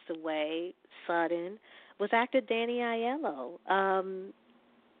passed away sudden was actor Danny Aiello.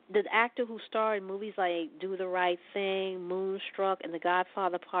 The actor who starred in movies like Do the Right Thing, Moonstruck, and The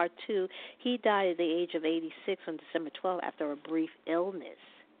Godfather Part 2, he died at the age of 86 on December 12th after a brief illness.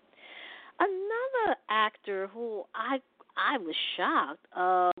 Another actor who I was shocked,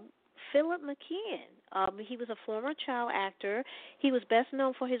 Philip McKeon. He was a former child actor. He was best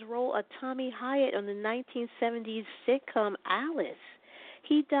known for his role of Tommy Hyatt on the 1970s sitcom Alice.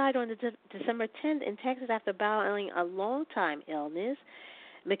 He died on December 10th in Texas after battling a long-time illness.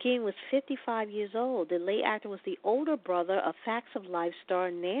 McKean was 55 years old. The late actor was the older brother of Facts of Life star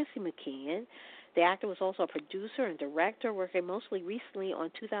Nancy McKeon. The actor was also a producer and director, working mostly recently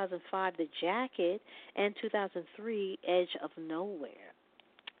on 2005 The Jacket and 2003 Edge of Nowhere.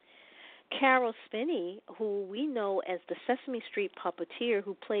 Carol Spinney, who we know as the Sesame Street puppeteer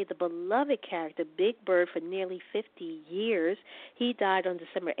who played the beloved character Big Bird for nearly 50 years, he died on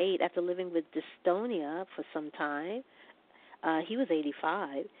December 8th after living with dystonia for some time. He was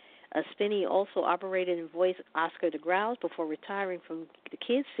 85. Spinney also operated and voiced Oscar the Grouch before retiring from the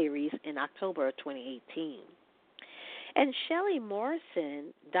kids series in October of 2018. And Shelley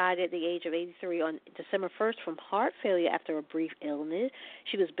Morrison died at the age of 83 on December 1st from heart failure after a brief illness.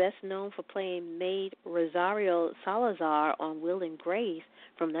 She was best known for playing Maid Rosario Salazar on Will and Grace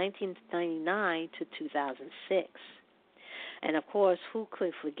from 1999 to 2006. And, of course, who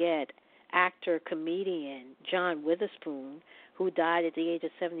could forget actor-comedian John Witherspoon, who died at the age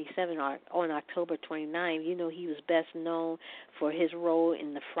of 77 on October 29. He was best known for his role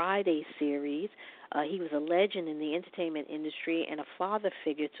in the Friday series. He was a legend in the entertainment industry and a father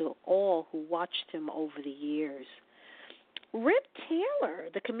figure to all who watched him over the years. Rip Taylor,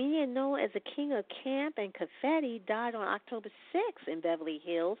 the comedian known as the King of Camp and Confetti, died on October 6th in Beverly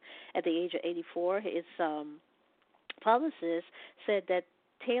Hills at the age of 84. His publicist said that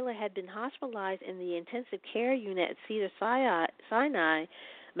Taylor had been hospitalized in the intensive care unit at Cedars-Sinai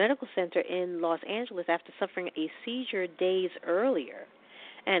Medical Center in Los Angeles after suffering a seizure days earlier.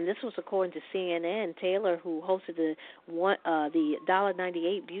 And this was according to CNN. Taylor, who hosted the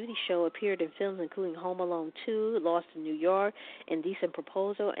 $1.98 beauty show, appeared in films including Home Alone 2, Lost in New York, Indecent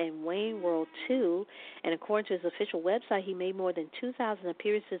Proposal, and Wayne World 2. And according to his official website, he made more than 2,000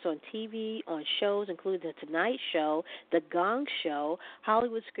 appearances on TV, on shows including The Tonight Show, The Gong Show,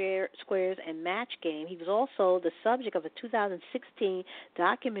 Hollywood Squares, and Match Game. He was also the subject of a 2016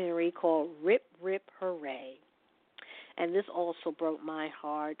 documentary called Rip, Rip, Hooray. And this also broke my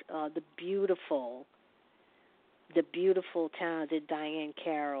heart. The beautiful, talented Diane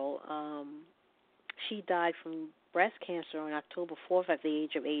Carroll. She died from breast cancer on October 4th at the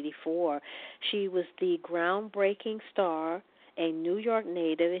age of 84. She was the groundbreaking star, a New York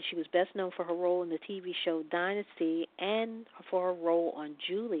native, and she was best known for her role in the TV show Dynasty and for her role on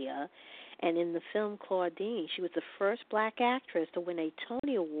Julia. And in the film Claudine, she was the first black actress to win a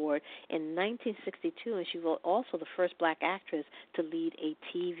Tony Award in 1962, and she was also the first black actress to lead a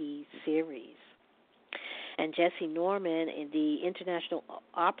TV series. And Jessie Norman, the international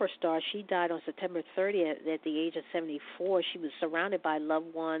opera star, she died on September 30th at the age of 74. She was surrounded by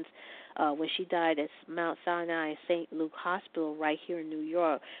loved ones when she died at Mount Sinai St. Luke Hospital right here in New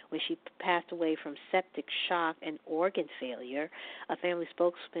York when she passed away from septic shock and organ failure. A family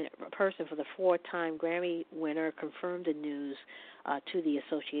spokesperson for the four-time Grammy winner confirmed the news to the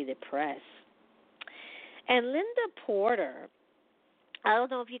Associated Press. And Linda Porter, I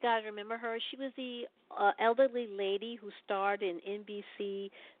don't know if you guys remember her. She was the elderly lady who starred in NBC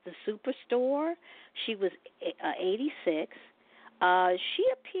The Superstore. She was 86. She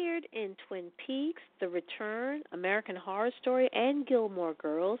appeared in Twin Peaks, The Return, American Horror Story, and Gilmore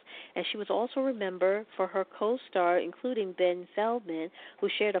Girls, and she was also remembered for her co-star, including Ben Feldman, who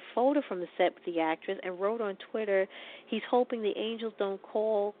shared a photo from the set with the actress and wrote on Twitter, he's hoping the angels don't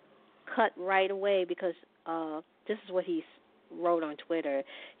cut right away because this is what he wrote on Twitter.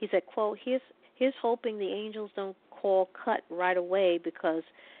 He said, quote, here's hoping the angels don't cut right away because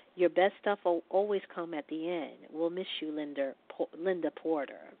your best stuff will always come at the end. We'll miss you, Linda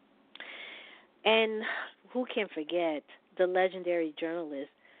Porter. And who can forget the legendary journalist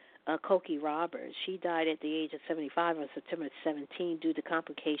Cokie Roberts. She died at the age of 75 on September 17 due to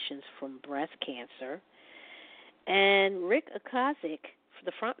complications from breast cancer. And Rick Ocasek,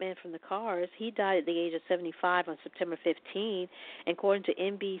 the frontman from the Cars, he died at the age of 75 on September 15. And according to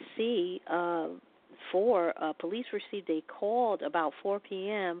NBC, police received a call about 4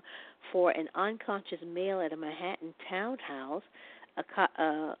 p.m. for an unconscious male at a Manhattan townhouse.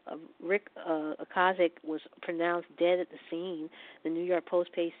 Rick Ocasek was pronounced dead at the scene. The New York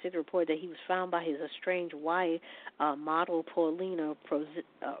Post page 6 reported that he was found by his estranged wife, model Paulina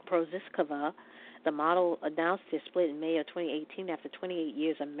Proziskova. The model announced their split in May of 2018 after 28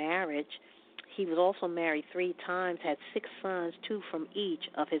 years of marriage. He was also married 3 times, had 6 sons, 2 from each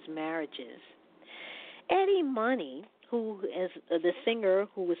of his marriages. Eddie Money, who is the singer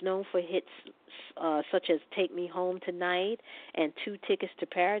who was known for hits such as Take Me Home Tonight and 2 Tickets to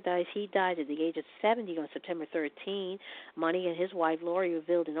Paradise, he died at the age of 70 on September 13. Money and his wife Lori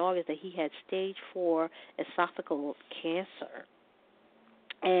revealed in August that he had stage 4 esophageal cancer.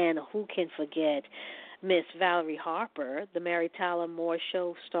 And who can forget Miss Valerie Harper, the Mary Tyler Moore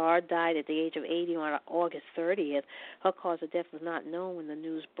Show star, died at the age of 80 on August 30th. Her cause of death was not known when the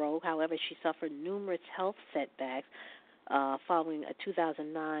news broke. However, she suffered numerous health setbacks following a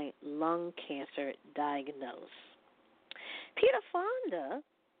 2009 lung cancer diagnosis. Peter Fonda,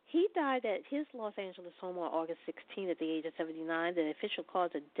 he died at his Los Angeles home on August 16 at the age of 79. The official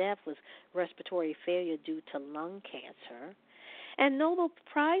cause of death was respiratory failure due to lung cancer. And Nobel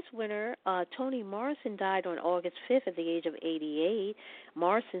Prize winner Toni Morrison died on August 5th at the age of 88.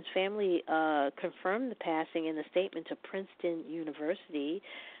 Morrison's family confirmed the passing in a statement to Princeton University.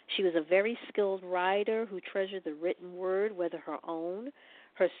 She was a very skilled writer who treasured the written word, whether her own,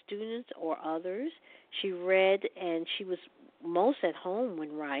 her students, or others. She read and she was most at home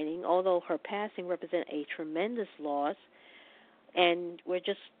when writing, although her passing represented a tremendous loss. And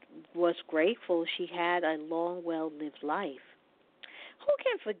was grateful she had a long, well-lived life. Who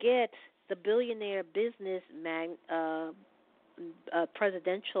can forget the billionaire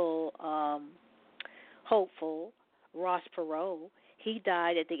presidential hopeful, Ross Perot? He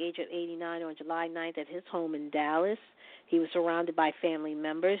died at the age of 89 on July 9th at his home in Dallas. He was surrounded by family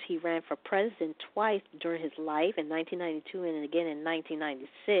members. He ran for president twice during his life, in 1992 and again in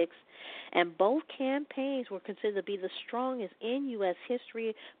 1996. And both campaigns were considered to be the strongest in U.S.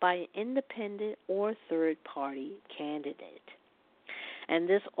 history by an independent or third-party candidate. And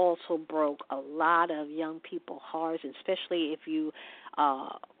this also broke a lot of young people's hearts, especially if you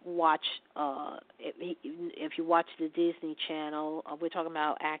watch the Disney Channel. We're talking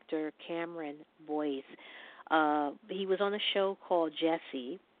about actor Cameron Boyce. He was on a show called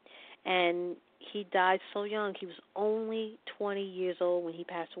Jessie, and he died so young. He was only 20 years old when he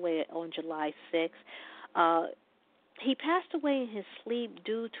passed away on July 6th. He passed away in his sleep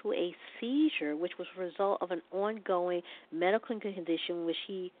due to a seizure, which was a result of an ongoing medical condition which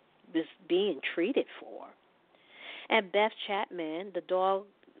he was being treated for. And Beth Chapman, the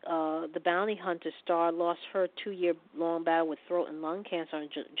bounty hunter star, lost her 2-year-long battle with throat and lung cancer on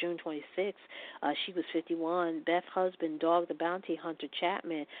June 26th. She was 51. Beth's husband, Dog the Bounty Hunter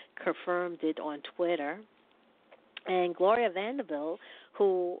Chapman, confirmed it on Twitter. And Gloria Vanderbilt,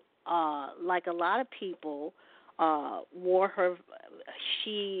 who, like a lot of people,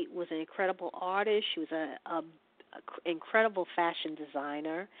 she was an incredible artist. She was incredible fashion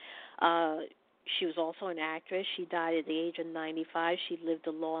designer. She was also an actress. She died at the age of 95. She lived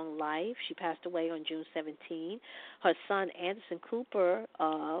a long life. She passed away on June 17. Her son, Anderson Cooper,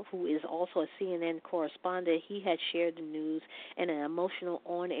 who is also a CNN correspondent, he had shared the news in an emotional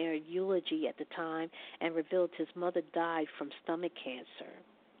on-air eulogy at the time and revealed his mother died from stomach cancer.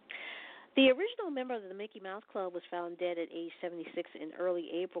 The original member of the Mickey Mouse Club was found dead at age 76 in early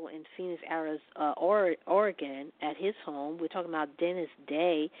April in Phoenix, Oregon, at his home. We're talking about Dennis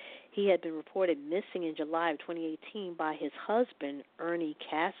Day. He had been reported missing in July of 2018 by his husband, Ernie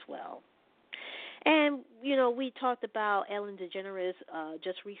Caswell. And, you know, we talked about Ellen DeGeneres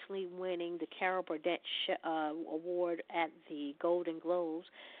just recently winning the Carol Burnett Award at the Golden Globes.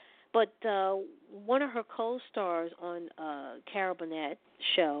 But one of her co-stars on Carol Burnett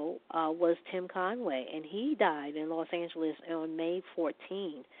show was Tim Conway, and he died in Los Angeles on May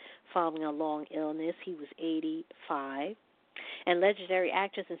 14 following a long illness. He was 85. And legendary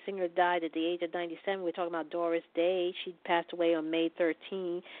actress and singer died at the age of 97. We're talking about Doris Day. She passed away on May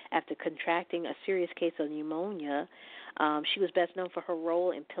 13 after contracting a serious case of pneumonia. She was best known for her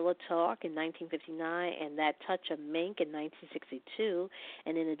role in Pillow Talk in 1959 and That Touch of Mink in 1962.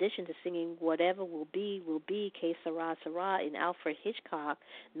 And in addition to singing Whatever Will Be, Que Sera Sera in Alfred Hitchcock's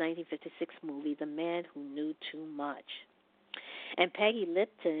 1956 movie The Man Who Knew Too Much. And Peggy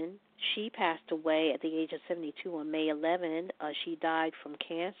Lipton, she passed away at the age of 72 on May 11. She died from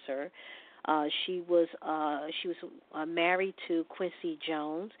cancer. She was married to Quincy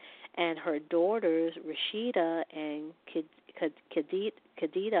Jones, and her daughters, Rashida and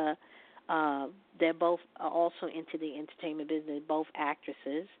Khadija, they're both also into the entertainment business, both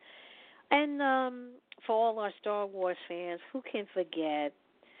actresses. And for all our Star Wars fans, who can forget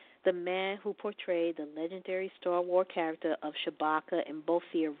the man who portrayed the legendary Star Wars character of Chewbacca in both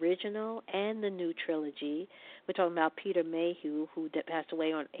the original and the new trilogy? We're talking about Peter Mayhew, who passed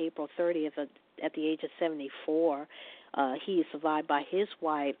away on April 30th at the age of 74. He is survived by his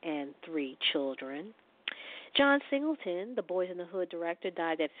wife and 3 children. John Singleton, the Boys in the Hood director,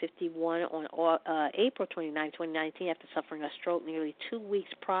 died at 51 on April 29, 2019, after suffering a stroke nearly 2 weeks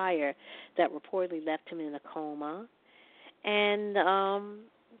prior that reportedly left him in a coma. And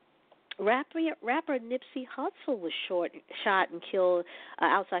Rapper Nipsey Hussle was shot and killed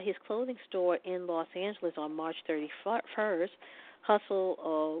outside his clothing store in Los Angeles on March 31st.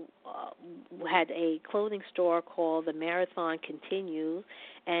 Hussle had a clothing store called The Marathon Continues,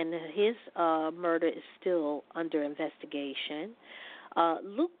 and his murder is still under investigation.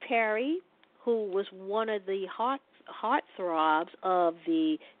 Luke Perry, who was one of the heartthrobs of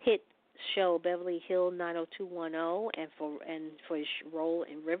the hit show Beverly Hills 90210 and for his role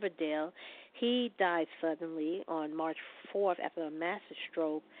in Riverdale, he died suddenly on March 4th after a massive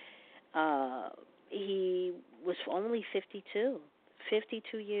stroke. He was only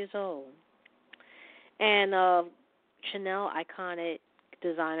 52 years old. And Chanel iconic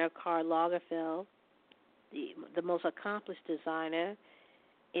designer Karl Lagerfeld, the most accomplished designer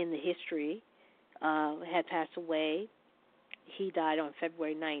in the history, had passed away. He died on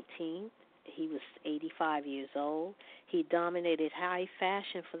February 19th. He was 85 years old. He dominated high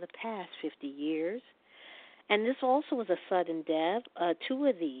fashion for the past 50 years. And this also was a sudden death. 2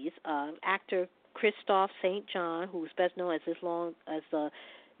 of these, actor Christophe St. John, who was best known as the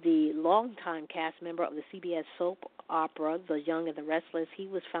longtime cast member of the CBS soap opera The Young and the Restless, he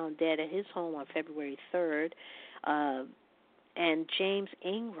was found dead at his home on February 3rd. And James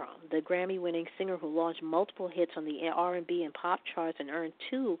Ingram, the Grammy-winning singer who launched multiple hits on the R&B and pop charts and earned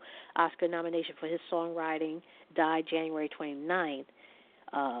 2 Oscar nominations for his songwriting, died January 29th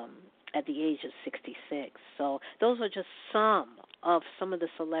at the age of 66. So those are just some of the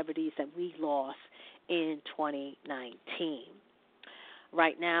celebrities that we lost in 2019.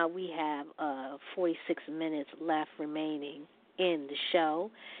 Right now we have 46 minutes left remaining in the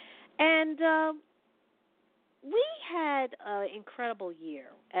show. And we had an incredible year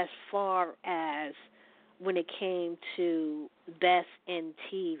as far as when it came to best in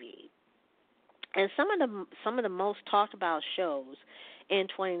TV. And some of the most talked about shows in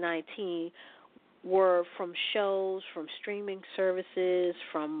 2019 were from shows, from streaming services,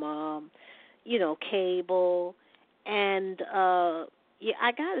 from cable, and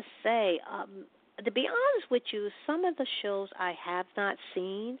I gotta say, to be honest with you, some of the shows I have not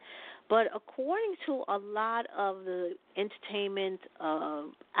seen. But according to a lot of the entertainment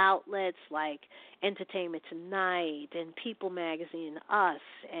outlets like Entertainment Tonight and People Magazine, Us,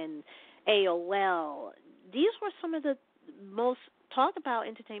 and AOL, these were some of the most talked about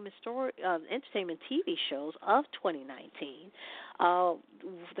entertainment TV shows of 2019.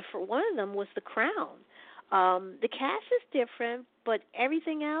 One of them was The Crown. The cast is different, but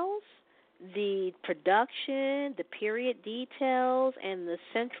everything else, the production, the period details, and the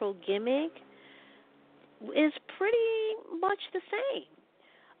central gimmick is pretty much the same.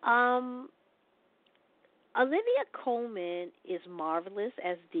 Olivia Colman is marvelous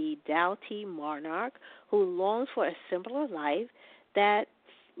as the doughty monarch who longs for a simpler life that's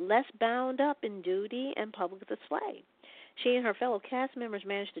less bound up in duty and public display. She and her fellow cast members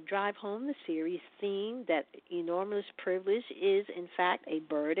managed to drive home the series' theme that enormous privilege is, in fact, a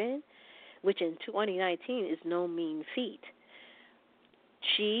burden, which in 2019 is no mean feat.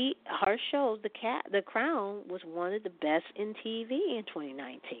 Her show, The Crown, was one of the best in TV in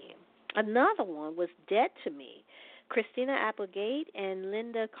 2019. Another one was Dead to Me. Christina Applegate and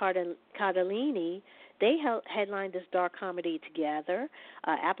Linda Cardellini, they headlined this dark comedy together.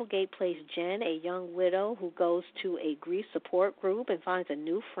 Applegate plays Jen, a young widow who goes to a grief support group and finds a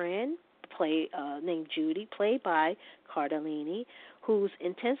new friend named Judy, played by Cardellini, whose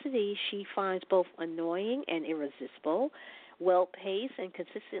intensity she finds both annoying and irresistible. Well-paced and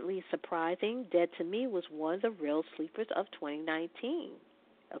consistently surprising, Dead to Me was one of the real sleepers of 2019,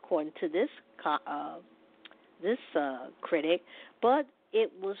 according to this critic, but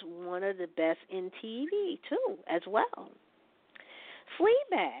it was one of the best in TV, too, as well.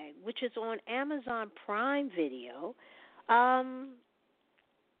 Fleabag, which is on Amazon Prime Video,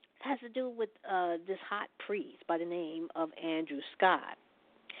 has to do with this hot priest by the name of Andrew Scott.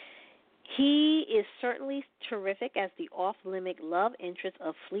 He is certainly terrific as the off-limit love interest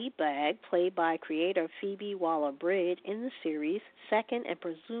of Fleabag, played by creator Phoebe Waller-Bridge in the series' second and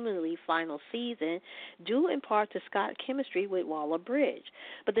presumably final season, due in part to Scott's chemistry with Waller-Bridge.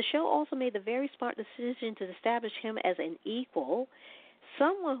 But the show also made the very smart decision to establish him as an equal,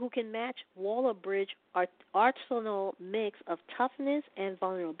 someone who can match Waller-Bridge's arsenal mix of toughness and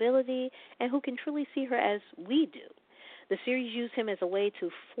vulnerability, and who can truly see her as we do. The series used him as a way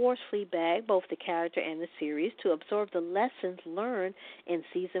to force Fleabag, both the character and the series, to absorb the lessons learned in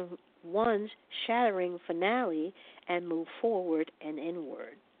Season 1's shattering finale and move forward and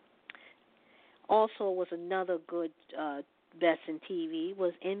inward. Also was another good best in TV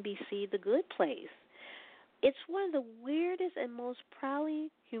was NBC The Good Place. It's one of the weirdest and most proudly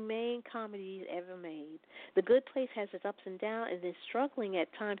humane comedies ever made. The Good Place has its ups and downs and is struggling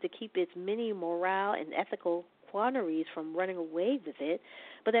at times to keep its many moral and ethical quandaries from running away with it,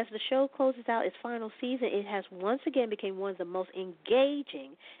 but as the show closes out its final season, it has once again become one of the most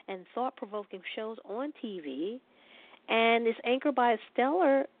engaging and thought-provoking shows on TV, and is anchored by a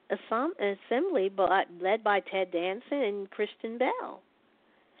stellar assembly led by Ted Danson and Kristen Bell,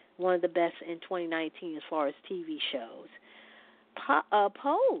 one of the best in 2019 as far as TV shows.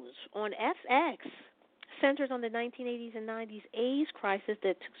 Pose on FX centers on the 1980s and 90s AIDS crisis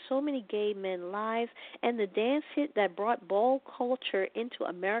that took so many gay men's lives, and the dance hit that brought ball culture into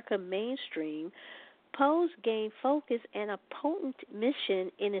America mainstream. Pose gained focus and a potent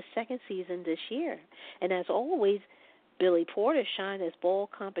mission in its second season this year. And as always, Billy Porter shined as ball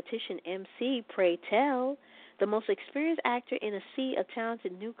competition MC, pray tell. The most experienced actor in a sea of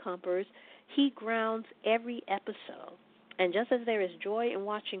talented newcomers, he grounds every episode. And just as there is joy in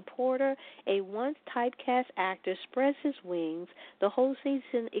watching Porter, a once typecast actor, spreads his wings, the whole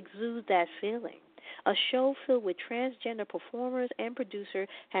season exudes that feeling. A show filled with transgender performers and producers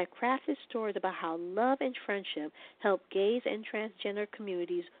had crafted stories about how love and friendship help gays and transgender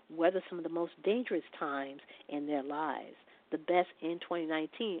communities weather some of the most dangerous times in their lives. The best in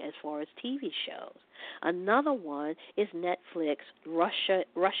 2019 as far as TV shows. Another one is Netflix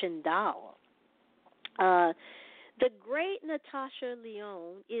Russian Doll. The great Natasha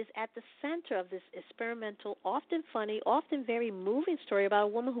Lyonne is at the center of this experimental, often funny, often very moving story about a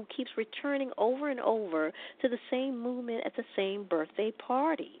woman who keeps returning over and over to the same movement at the same birthday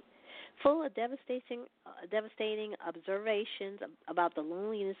party. Full of devastating observations about the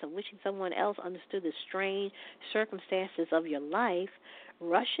loneliness of wishing someone else understood the strange circumstances of your life,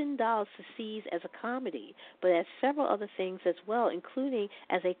 Russian Doll succeeds as a comedy, but as several other things as well, including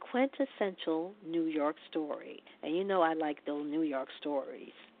as a quintessential New York story. And you know I like those New York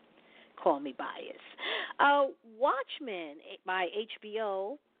stories. Call me biased. Watchmen by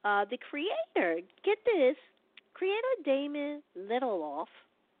HBO, the creator, get this, creator Damon Lindelof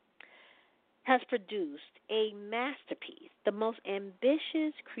has produced a masterpiece, the most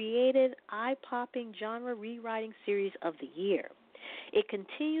ambitious, creative, eye-popping genre rewriting series of the year. It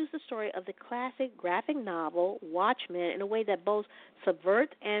continues the story of the classic graphic novel Watchmen in a way that both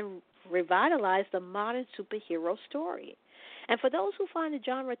subverts and revitalizes the modern superhero story. And for those who find the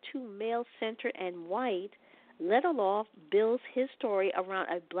genre too male-centered and white, Lindelof builds his story around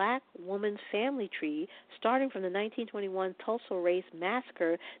a black woman's family tree, starting from the 1921 Tulsa Race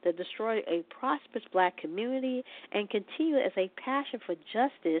Massacre that destroyed a prosperous black community and continued as a passion for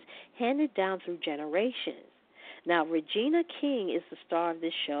justice handed down through generations. Now, Regina King is the star of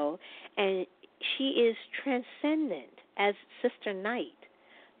this show, and she is transcendent as Sister Night,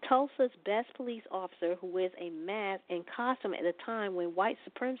 Tulsa's best police officer who wears a mask and costume at a time when white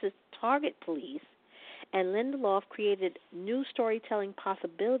supremacists target police. And Lindelof created new storytelling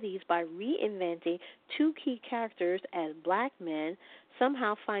possibilities by reinventing two key characters as black men,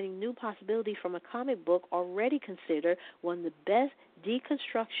 somehow finding new possibilities from a comic book already considered one of the best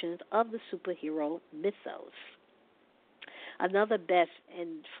deconstructions of the superhero mythos. Another best as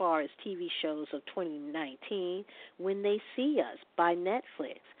far as TV shows of 2019, When They See Us by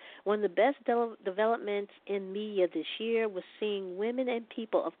Netflix. One of the best developments in media this year was seeing women and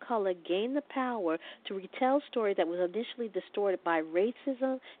people of color gain the power to retell stories that was initially distorted by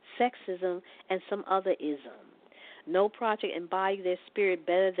racism, sexism, and some other ism. No project embodied their spirit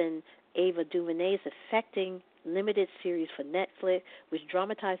better than Ava DuVernay's affecting limited series for Netflix, which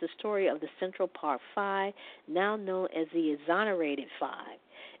dramatized the story of the Central Park Five, now known as the Exonerated Five.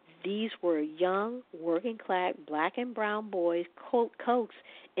 These were young, working-class black and brown boys coaxed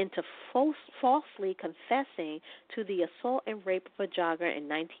into falsely confessing to the assault and rape of a jogger in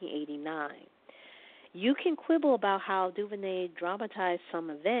 1989. You can quibble about how DuVernay dramatized some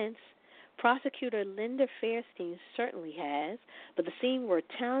events. Prosecutor Linda Fairstein certainly has, but the scene where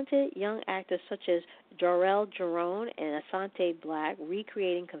talented young actors such as Jarrell Jerome and Asante Black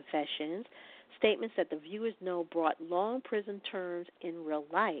recreating confessions, statements that the viewers know brought long prison terms in real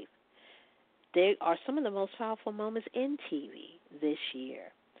life. They are some of the most powerful moments in TV this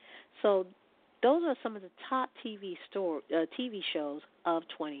year. So those are some of the top TV shows of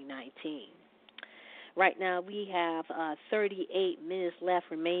 2019. Right now we have 38 minutes left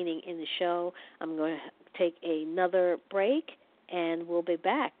remaining in the show. I'm going to take another break, and we'll be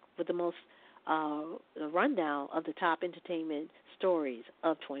back with the most rundown of the top entertainment stories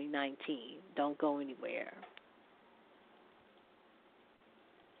of 2019. Don't go anywhere.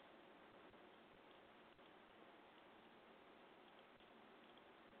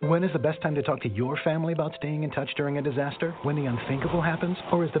 When is the best time to talk to your family about staying in touch during a disaster? When the unthinkable happens?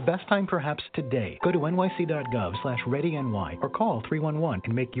 Or is the best time perhaps today? Go to nyc.gov/readyny or call 311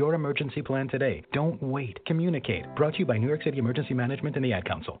 and make your emergency plan today. Don't wait. Communicate. Brought to you by New York City Emergency Management and the Ad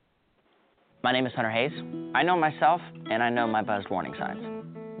Council. My name is Hunter Hayes. I know myself and I know my buzzed warning signs.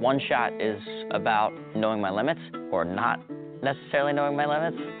 One shot is about knowing my limits or not necessarily knowing my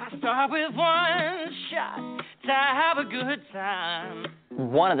limits. I start with one shot to have a good time.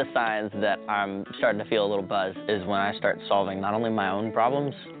 One of the signs that I'm starting to feel a little buzz is when I start solving not only my own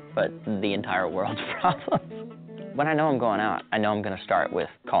problems, but the entire world's problems. When I know I'm going out, I know I'm going to start with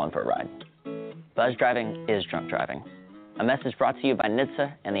calling for a ride. Buzz driving is drunk driving. A message brought to you by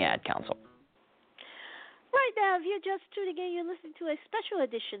NHTSA and the Ad Council. Right now, if you're just tuning in, you're listening to a special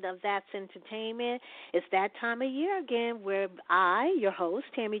edition of That's Entertainment. It's that time of year again where I, your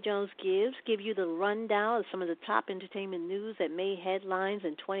host, Tammy Jones Gibbs, give you the rundown of some of the top entertainment news that made headlines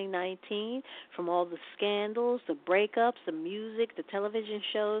in 2019, from all the scandals, the breakups, the music, the television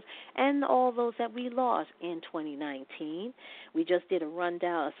shows, and all those that we lost in 2019. We just did a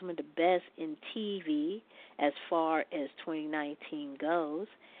rundown of some of the best in TV as far as 2019 goes.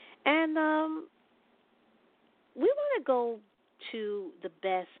 And we want to go to the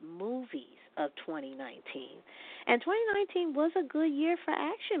best movies of 2019. And 2019 was a good year for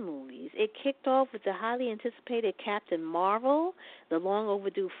action movies. It kicked off with the highly anticipated Captain Marvel, the long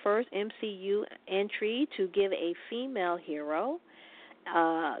overdue first MCU entry to give a female hero.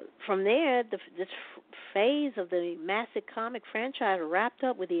 From there, this phase of the massive comic franchise wrapped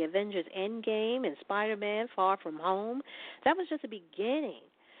up with the Avengers Endgame and Spider-Man Far From Home. That was just the beginning,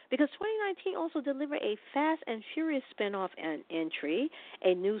 because 2019 also delivered a Fast and Furious spinoff entry,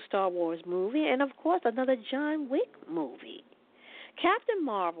 a new Star Wars movie, and, of course, another John Wick movie. Captain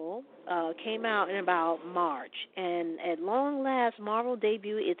Marvel came out in about March, and at long last, Marvel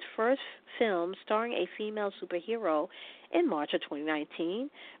debuted its first film starring a female superhero in March of 2019.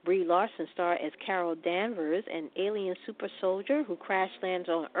 Brie Larson starred as Carol Danvers, an alien super soldier who crash lands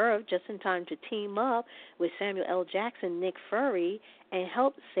on Earth just in time to team up with Samuel L. Jackson, Nick Fury, and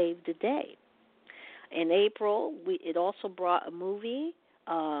help save the day. In April, it also brought a movie.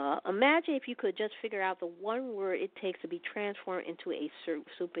 Imagine if you could just figure out the one word it takes to be transformed into a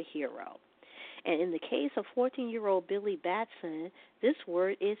superhero. And in the case of 14-year-old Billy Batson, this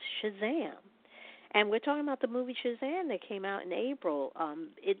word is Shazam. And we're talking about the movie Shazam that came out in April.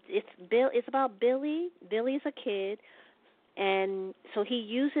 It's about Billy. Billy's a kid, and so he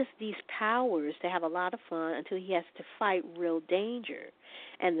uses these powers to have a lot of fun until he has to fight real danger.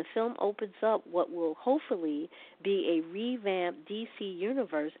 And the film opens up what will hopefully be a revamped DC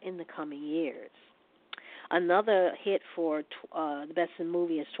universe in the coming years. Another hit for the best in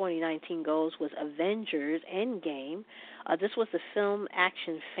movie as 2019 goes was Avengers Endgame. This was the film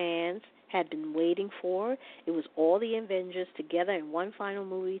action fans had been waiting for. It was all the Avengers together in one final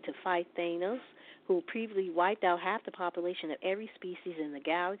movie to fight Thanos, who previously wiped out half the population of every species in the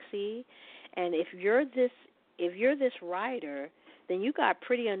galaxy. And if you're this writer, then you got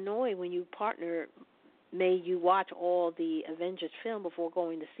pretty annoyed when your partner made you watch all the Avengers film before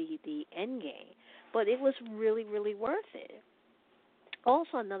going to see the Endgame. But it was really, really worth it.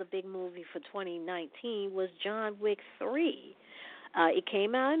 Also, another big movie for 2019 was John Wick 3. It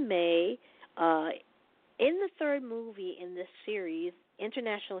came out in May. In the third movie in this series,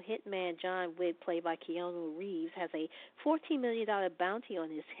 international hitman John Wick, played by Keanu Reeves, has a $14 million bounty on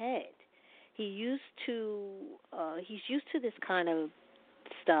his head. He's used to this kind of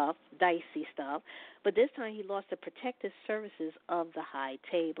stuff, dicey stuff, but this time he lost the protective services of the High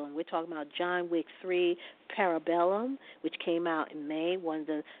Table. And we're talking about John Wick 3 Parabellum, which came out in May, one of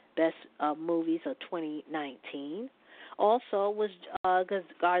the best movies of 2019. Also was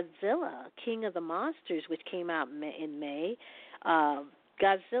Godzilla, King of the Monsters, which came out in May.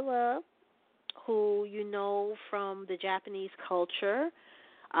 Godzilla, who you know from the Japanese culture,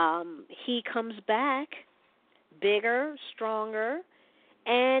 he comes back bigger, stronger,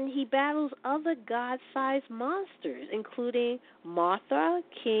 and he battles other god-sized monsters, including Mothra,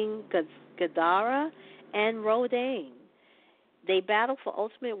 King Ghidorah, and Rodan. They battle for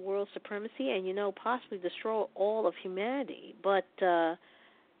ultimate world supremacy and, possibly destroy all of humanity. But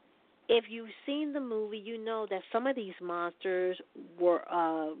if you've seen the movie, you know that some of these monsters were,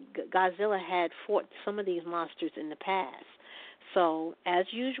 Godzilla had fought some of these monsters in the past. So, as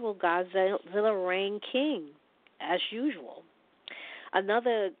usual, Godzilla reigned king, as usual.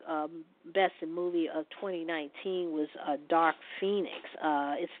 Another best in movie of 2019 was Dark Phoenix.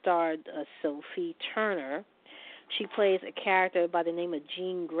 It starred Sophie Turner. She plays a character by the name of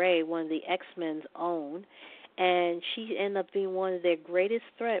Jean Grey, one of the X-Men's own, and she ends up being one of their greatest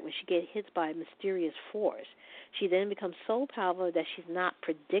threats when she gets hit by a mysterious force. She then becomes so powerful that she's not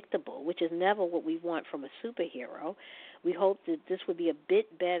predictable, which is never what we want from a superhero. We hope that this would be a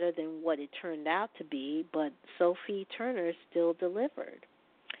bit better than what it turned out to be, but Sophie Turner still delivered.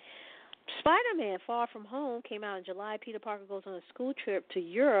 Spider-Man Far From Home came out in July. Peter Parker goes on a school trip to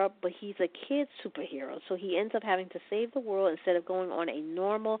Europe, but he's a kid superhero, so he ends up having to save the world instead of going on a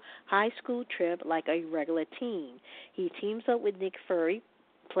normal high school trip like a regular teen. He teams up with Nick Fury,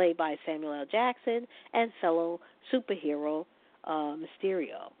 played by Samuel L. Jackson, and fellow superhero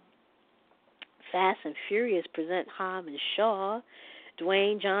Mysterio. Fast and Furious present Hobbs and Shaw.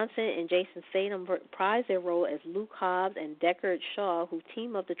 Dwayne Johnson and Jason Statham reprise their role as Luke Hobbs and Deckard Shaw, who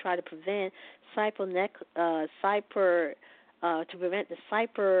team up to try to prevent the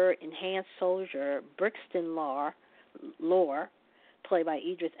cyber-enhanced soldier Brixton Lore, played by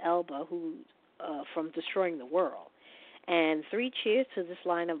Idris Elba, who from destroying the world. And 3 cheers to this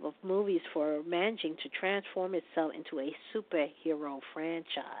lineup of movies for managing to transform itself into a superhero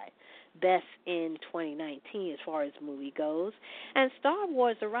franchise. Best in 2019 as far as movie goes. And Star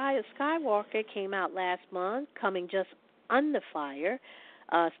Wars The Rise of Skywalker came out last month, coming just under fire.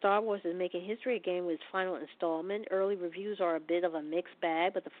 Star Wars is making history again with its final installment. Early reviews are a bit of a mixed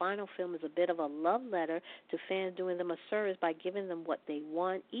bag, but the final film is a bit of a love letter to fans, doing them a service by giving them what they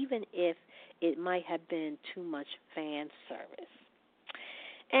want, even if it might have been too much fan service.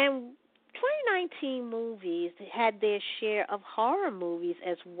 And 2019 movies had their share of horror movies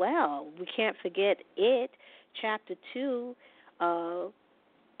as well. We can't forget It, Chapter 2.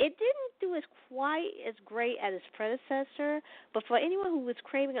 It didn't do quite as great as its predecessor, but for anyone who was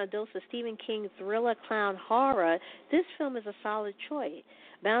craving a dose of Stephen King's thriller clown horror, this film is a solid choice.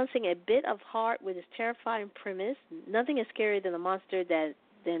 Balancing a bit of heart with its terrifying premise, nothing is scarier than a monster that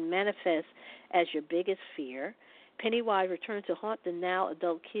then manifests as your biggest fear. Pennywise returns to haunt the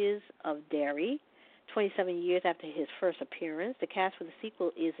now-adult kids of Derry, 27 years after his first appearance. The cast for the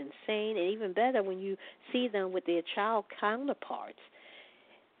sequel is insane, and even better when you see them with their child counterparts.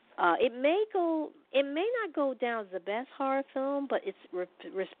 It may not go down as the best horror film, but it's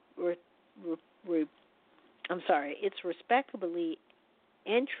it's respectably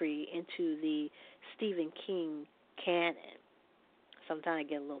entry into the Stephen King canon. Sometimes I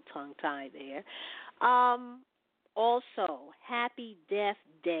get a little tongue-tied there. Also, Happy Death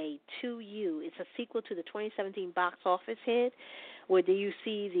Day to You. It's a sequel to the 2017 box office hit, where you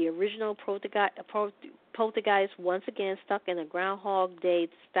see the original poltergeist once again stuck in a Groundhog Day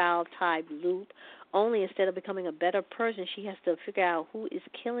style type loop. Only instead of becoming a better person, she has to figure out who is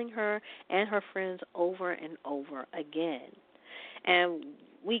killing her and her friends over and over again. And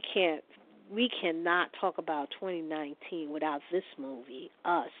we cannot talk about 2019 without this movie,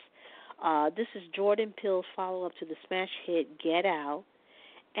 Us. This is Jordan Peele's follow-up to the smash hit Get Out,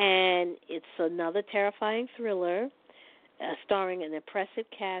 and it's another terrifying thriller starring an impressive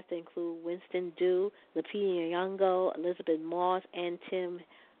cast that include Winston Duke, Lupita Nyong'o, Elizabeth Moss, and Tim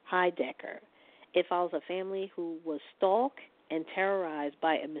Heidecker. It follows a family who was stalked and terrorized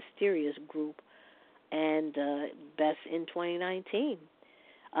by a mysterious group, and best in 2019.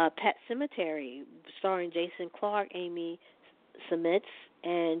 Pet Sematary, starring Jason Clarke, Amy Seimetz,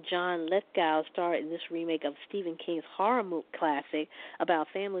 and John Lithgow, star in this remake of Stephen King's horror classic about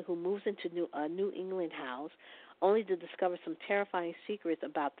a family who moves into a New England house only to discover some terrifying secrets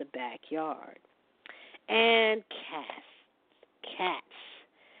about the backyard. And Cats.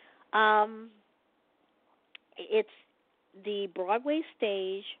 It's the Broadway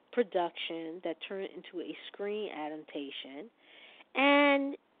stage production that turned into a screen adaptation,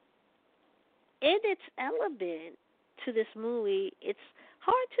 and in its element to this movie, it's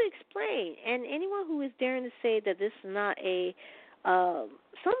hard to explain. And anyone who is daring to say that this is not a,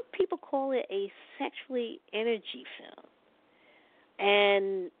 some people call it a sexually energy film.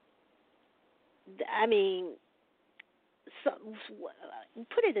 And, I mean,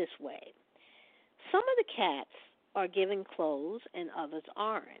 put it this way. Some of the cats are given clothes and others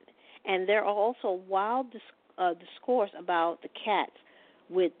aren't. And there are also wild discourse about the cats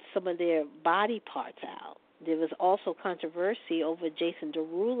with some of their body parts out. There was also controversy over Jason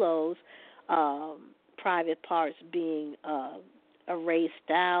Derulo's private parts being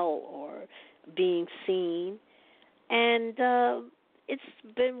erased out or being seen. And it's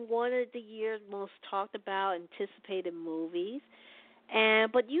been one of the year's most talked about, anticipated movies.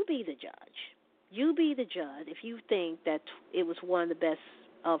 But you be the judge. You be the judge if you think that it was one of the best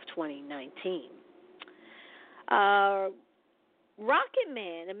of 2019. Rocket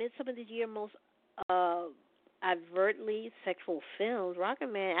Man, amid some of the year's most overtly sexual films, Rocket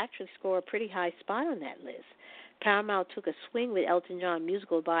Man actually scored a pretty high spot on that list. Paramount took a swing with Elton John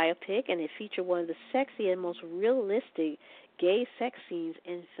musical biopic, and it featured one of the sexiest and most realistic gay sex scenes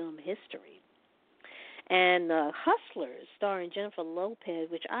in film history. And Hustlers, starring Jennifer Lopez,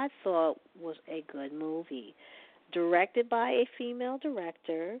 which I thought was a good movie. Directed by a female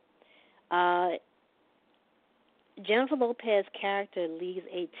director, Jennifer Lopez's character leads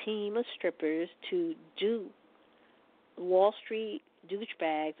a team of strippers to dupe Wall Street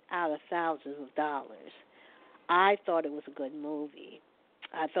douchebags out of thousands of dollars. I thought it was a good movie.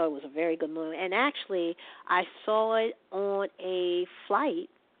 I thought it was a very good movie. And actually, I saw it on a flight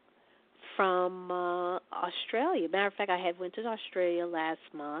from Australia. Matter of fact, I had went to Australia last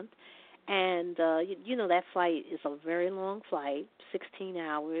month, and you know that flight is a very long flight, 16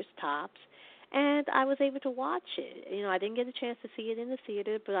 hours tops, and I was able to watch it. You know, I didn't get a chance to see it in the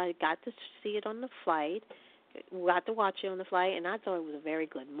theater, but I got to see it on the flight. Got to watch it on the flight, and I thought it was a very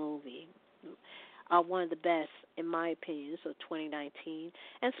good movie. One of the best, in my opinion, of 2019.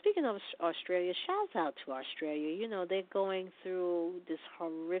 And speaking of Australia, shout out to Australia. You know, they're going through this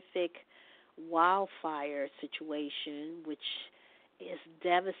horrific wildfire situation, which is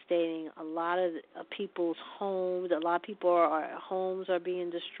devastating a lot of people's homes. A lot of homes are being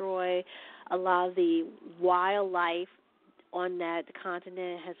destroyed. A lot of the wildlife on that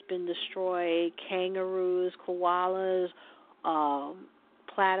continent has been destroyed. Kangaroos, koalas,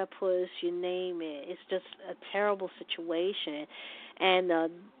 platypus, you name it. It's just a terrible situation. And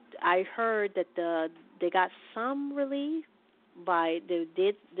I heard that they got some relief.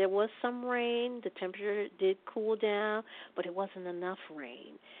 There was some rain. The temperature did cool down, but it wasn't enough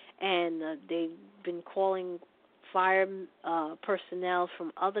rain. And they've been calling fire personnel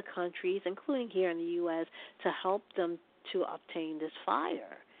from other countries, including here in the U.S., to help them to obtain this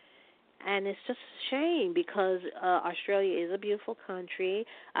fire. And it's just a shame because Australia is a beautiful country.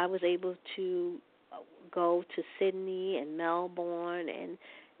 I was able to go to Sydney and Melbourne, and,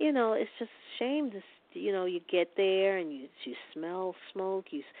 you know, it's just a shame to you get there and you smell smoke.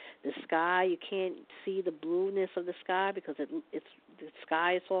 The sky, you can't see the blueness of the sky because it's the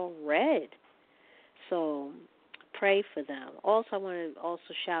sky is all red. So pray for them. Also, I want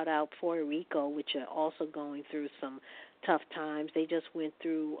to shout out Puerto Rico, which are also going through some tough times. They just went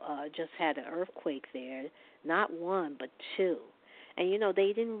through, just had an earthquake there, not one but two, And, you know,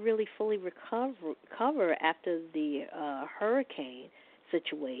 they didn't really fully recover after the hurricane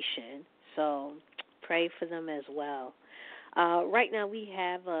situation. So pray for them as well. Right now we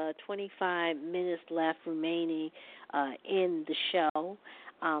have 25 minutes left remaining in the show.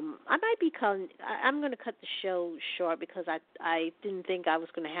 I might be I'm going to cut the show short because I didn't think I was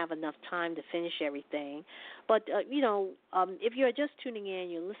going to have enough time to finish everything. But, you know, if you're just tuning in,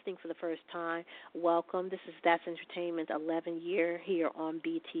 you're listening for the first time, welcome. This is That's Entertainment 11th year here on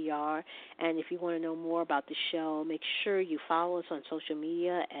BTR. And if you want to know more about the show, make sure you follow us on social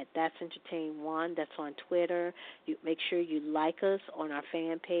media at That's Entertain1. That's on Twitter. Make sure you like us on our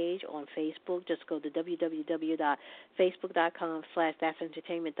fan page on Facebook. Just go to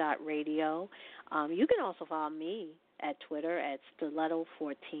www.facebook.com/that'sentertainment.radio. You can also follow me at Twitter at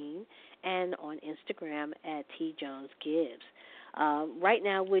Stiletto14 and on Instagram at TJonesGibbs. Right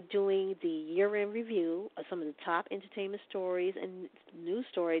now we're doing the year-end review of some of the top entertainment stories and news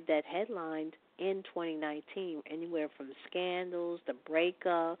stories that headlined in 2019, anywhere from scandals, the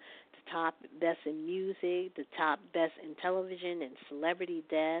breakup, the top best in music, the top best in television and celebrity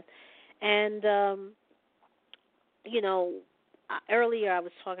death. And, you know, earlier I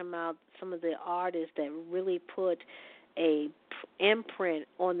was talking about some of the artists that really put a imprint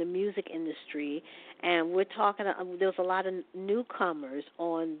on the music industry, and we're talking. There's a lot of newcomers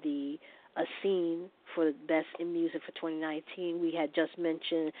on the scene for Best in Music for 2019. We had just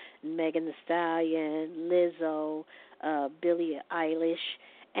mentioned Megan Thee Stallion, Lizzo, Billie Eilish,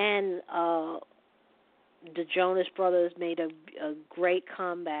 and the Jonas Brothers made a great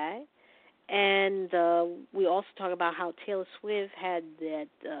comeback. And we also talk about how Taylor Swift had that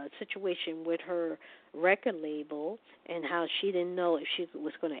situation with her record label and how she didn't know if she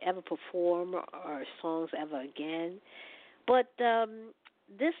was going to ever perform her songs ever again. But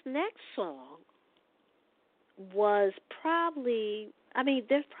this next song was probably,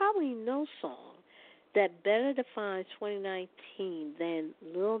 there's probably no song that better defines 2019 than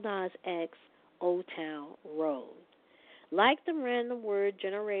Lil Nas X, Old Town Road. Like the random word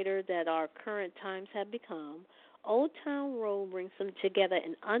generator that our current times have become, Old Town Road brings them together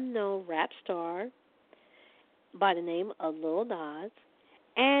an unknown rap star by the name of Lil Nas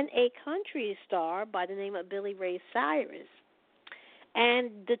and a country star by the name of Billy Ray Cyrus.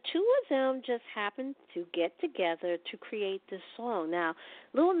 And the two of them just happened to get together to create this song. Now,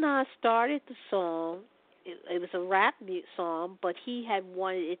 Lil Nas started the song. It was a rap song, but he had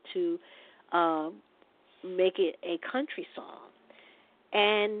wanted it to make it a country song,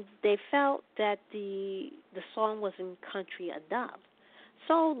 and they felt that the song wasn't country enough.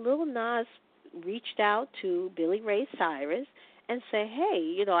 So Lil Nas reached out to Billy Ray Cyrus and said, hey,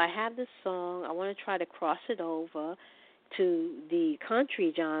 you know, I have this song, I want to try to cross it over to the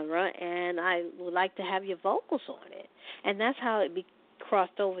country genre, and I would like to have your vocals on it. And that's how it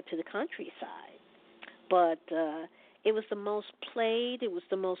crossed over to the country side. But it was the most played, it was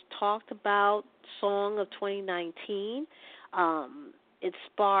the most talked about song of 2019. It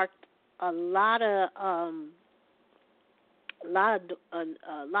sparked a lot of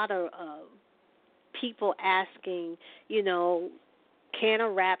people asking, you know, can a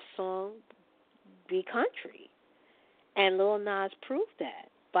rap song be country? And Lil Nas proved that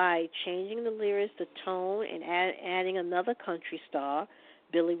by changing the lyrics, the tone, and adding another country star,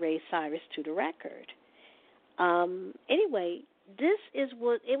 Billy Ray Cyrus, to the record. Anyway,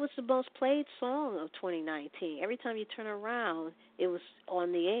 it was the most played song of 2019. Every time you turn around, it was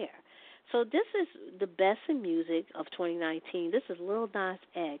on the air. So this is the best in music of 2019. This is Lil Nas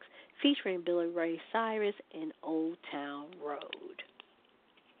X featuring Billy Ray Cyrus in Old Town Road.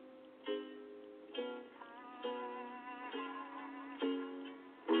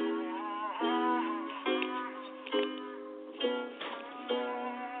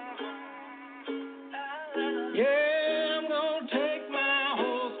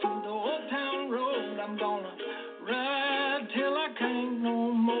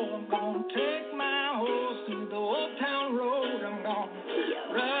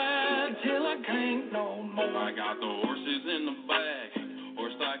 I got the horses in the back,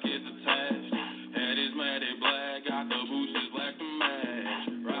 horse stock is attached. Head is matted black, got the bushes black to match.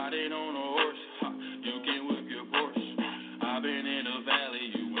 Riding on a horse, you can whip your Porsche. I've been in the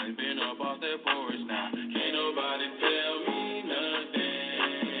valley, you ain't been up off that porch. Now, can't nobody tell me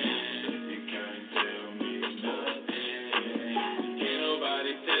nothing. You can't tell me nothing. Can't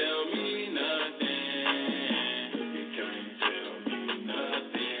nobody tell me nothing. You can't tell me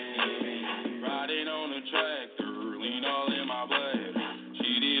nothing. Riding on a tractor, lean all in my blood.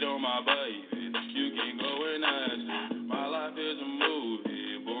 Cheated on my baby, you can go and ask. My life is a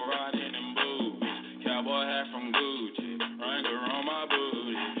movie, bull riding in boots. Cowboy hat from Gucci, Wrangler on my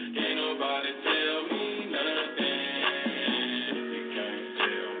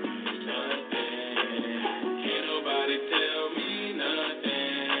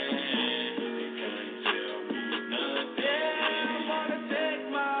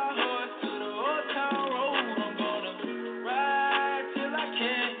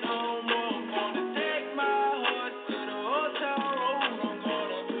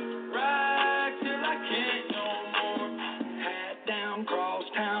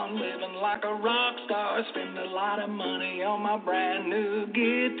like a rock star. Spend a lot of money on my brand new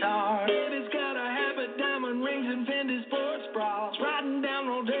guitar. Baby's got a habit, diamond rings and Fendi sports bras. Riding down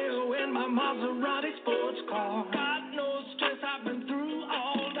Rodeo in my Maserati sports car. Got no stress, I've been through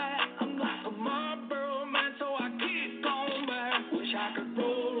all that. I'm like a Marlboro man, so I keep going back. Wish I could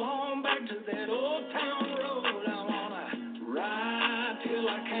roll on back to that old town road. I wanna ride till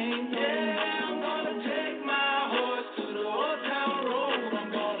I can't go. Yeah, I'm gonna take my horse to the old town road. I'm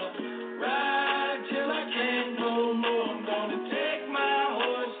gonna ride till I can't go more. I'm gonna take my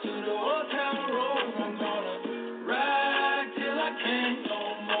horse to the old town road. I'm gonna ride till I can't no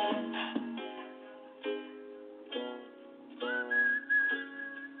more.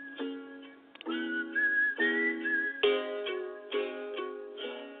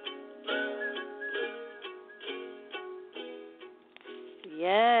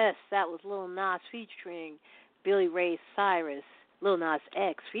 Yes, that was Lil Nas featuring Billy Ray Cyrus. Lil Nas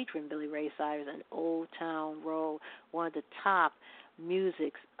X featuring Billy Ray Cyrus and Old Town Road, one of the top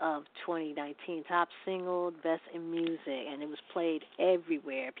musics of 2019, top single, best in music, and it was played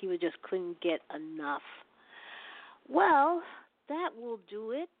everywhere. People just couldn't get enough. Well, that will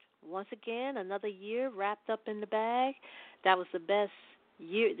do it. Once again, another year wrapped up in the bag. That was the best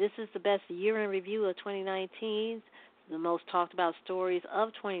year. This is the best year in review of 2019. The most talked about stories of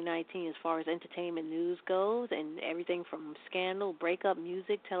 2019 as far as entertainment news goes, and everything from scandal, breakup,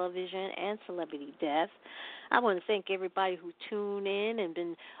 music, television, and celebrity death. I want to thank everybody who tuned in and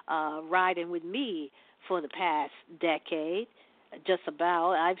been riding with me for the past decade, just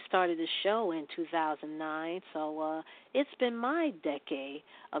about. I've started the show in 2009, so it's been my decade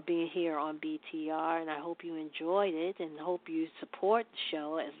of being here on BTR, and I hope you enjoyed it and hope you support the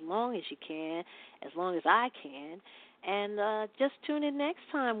show as long as you can, as long as I can. And just tune in next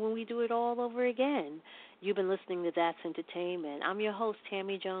time when we do it all over again. You've been listening to That's Entertainment. I'm your host,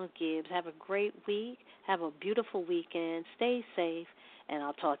 Tammy Jones Gibbs. Have a great week. Have a beautiful weekend. Stay safe, and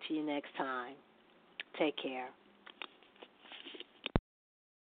I'll talk to you next time. Take care.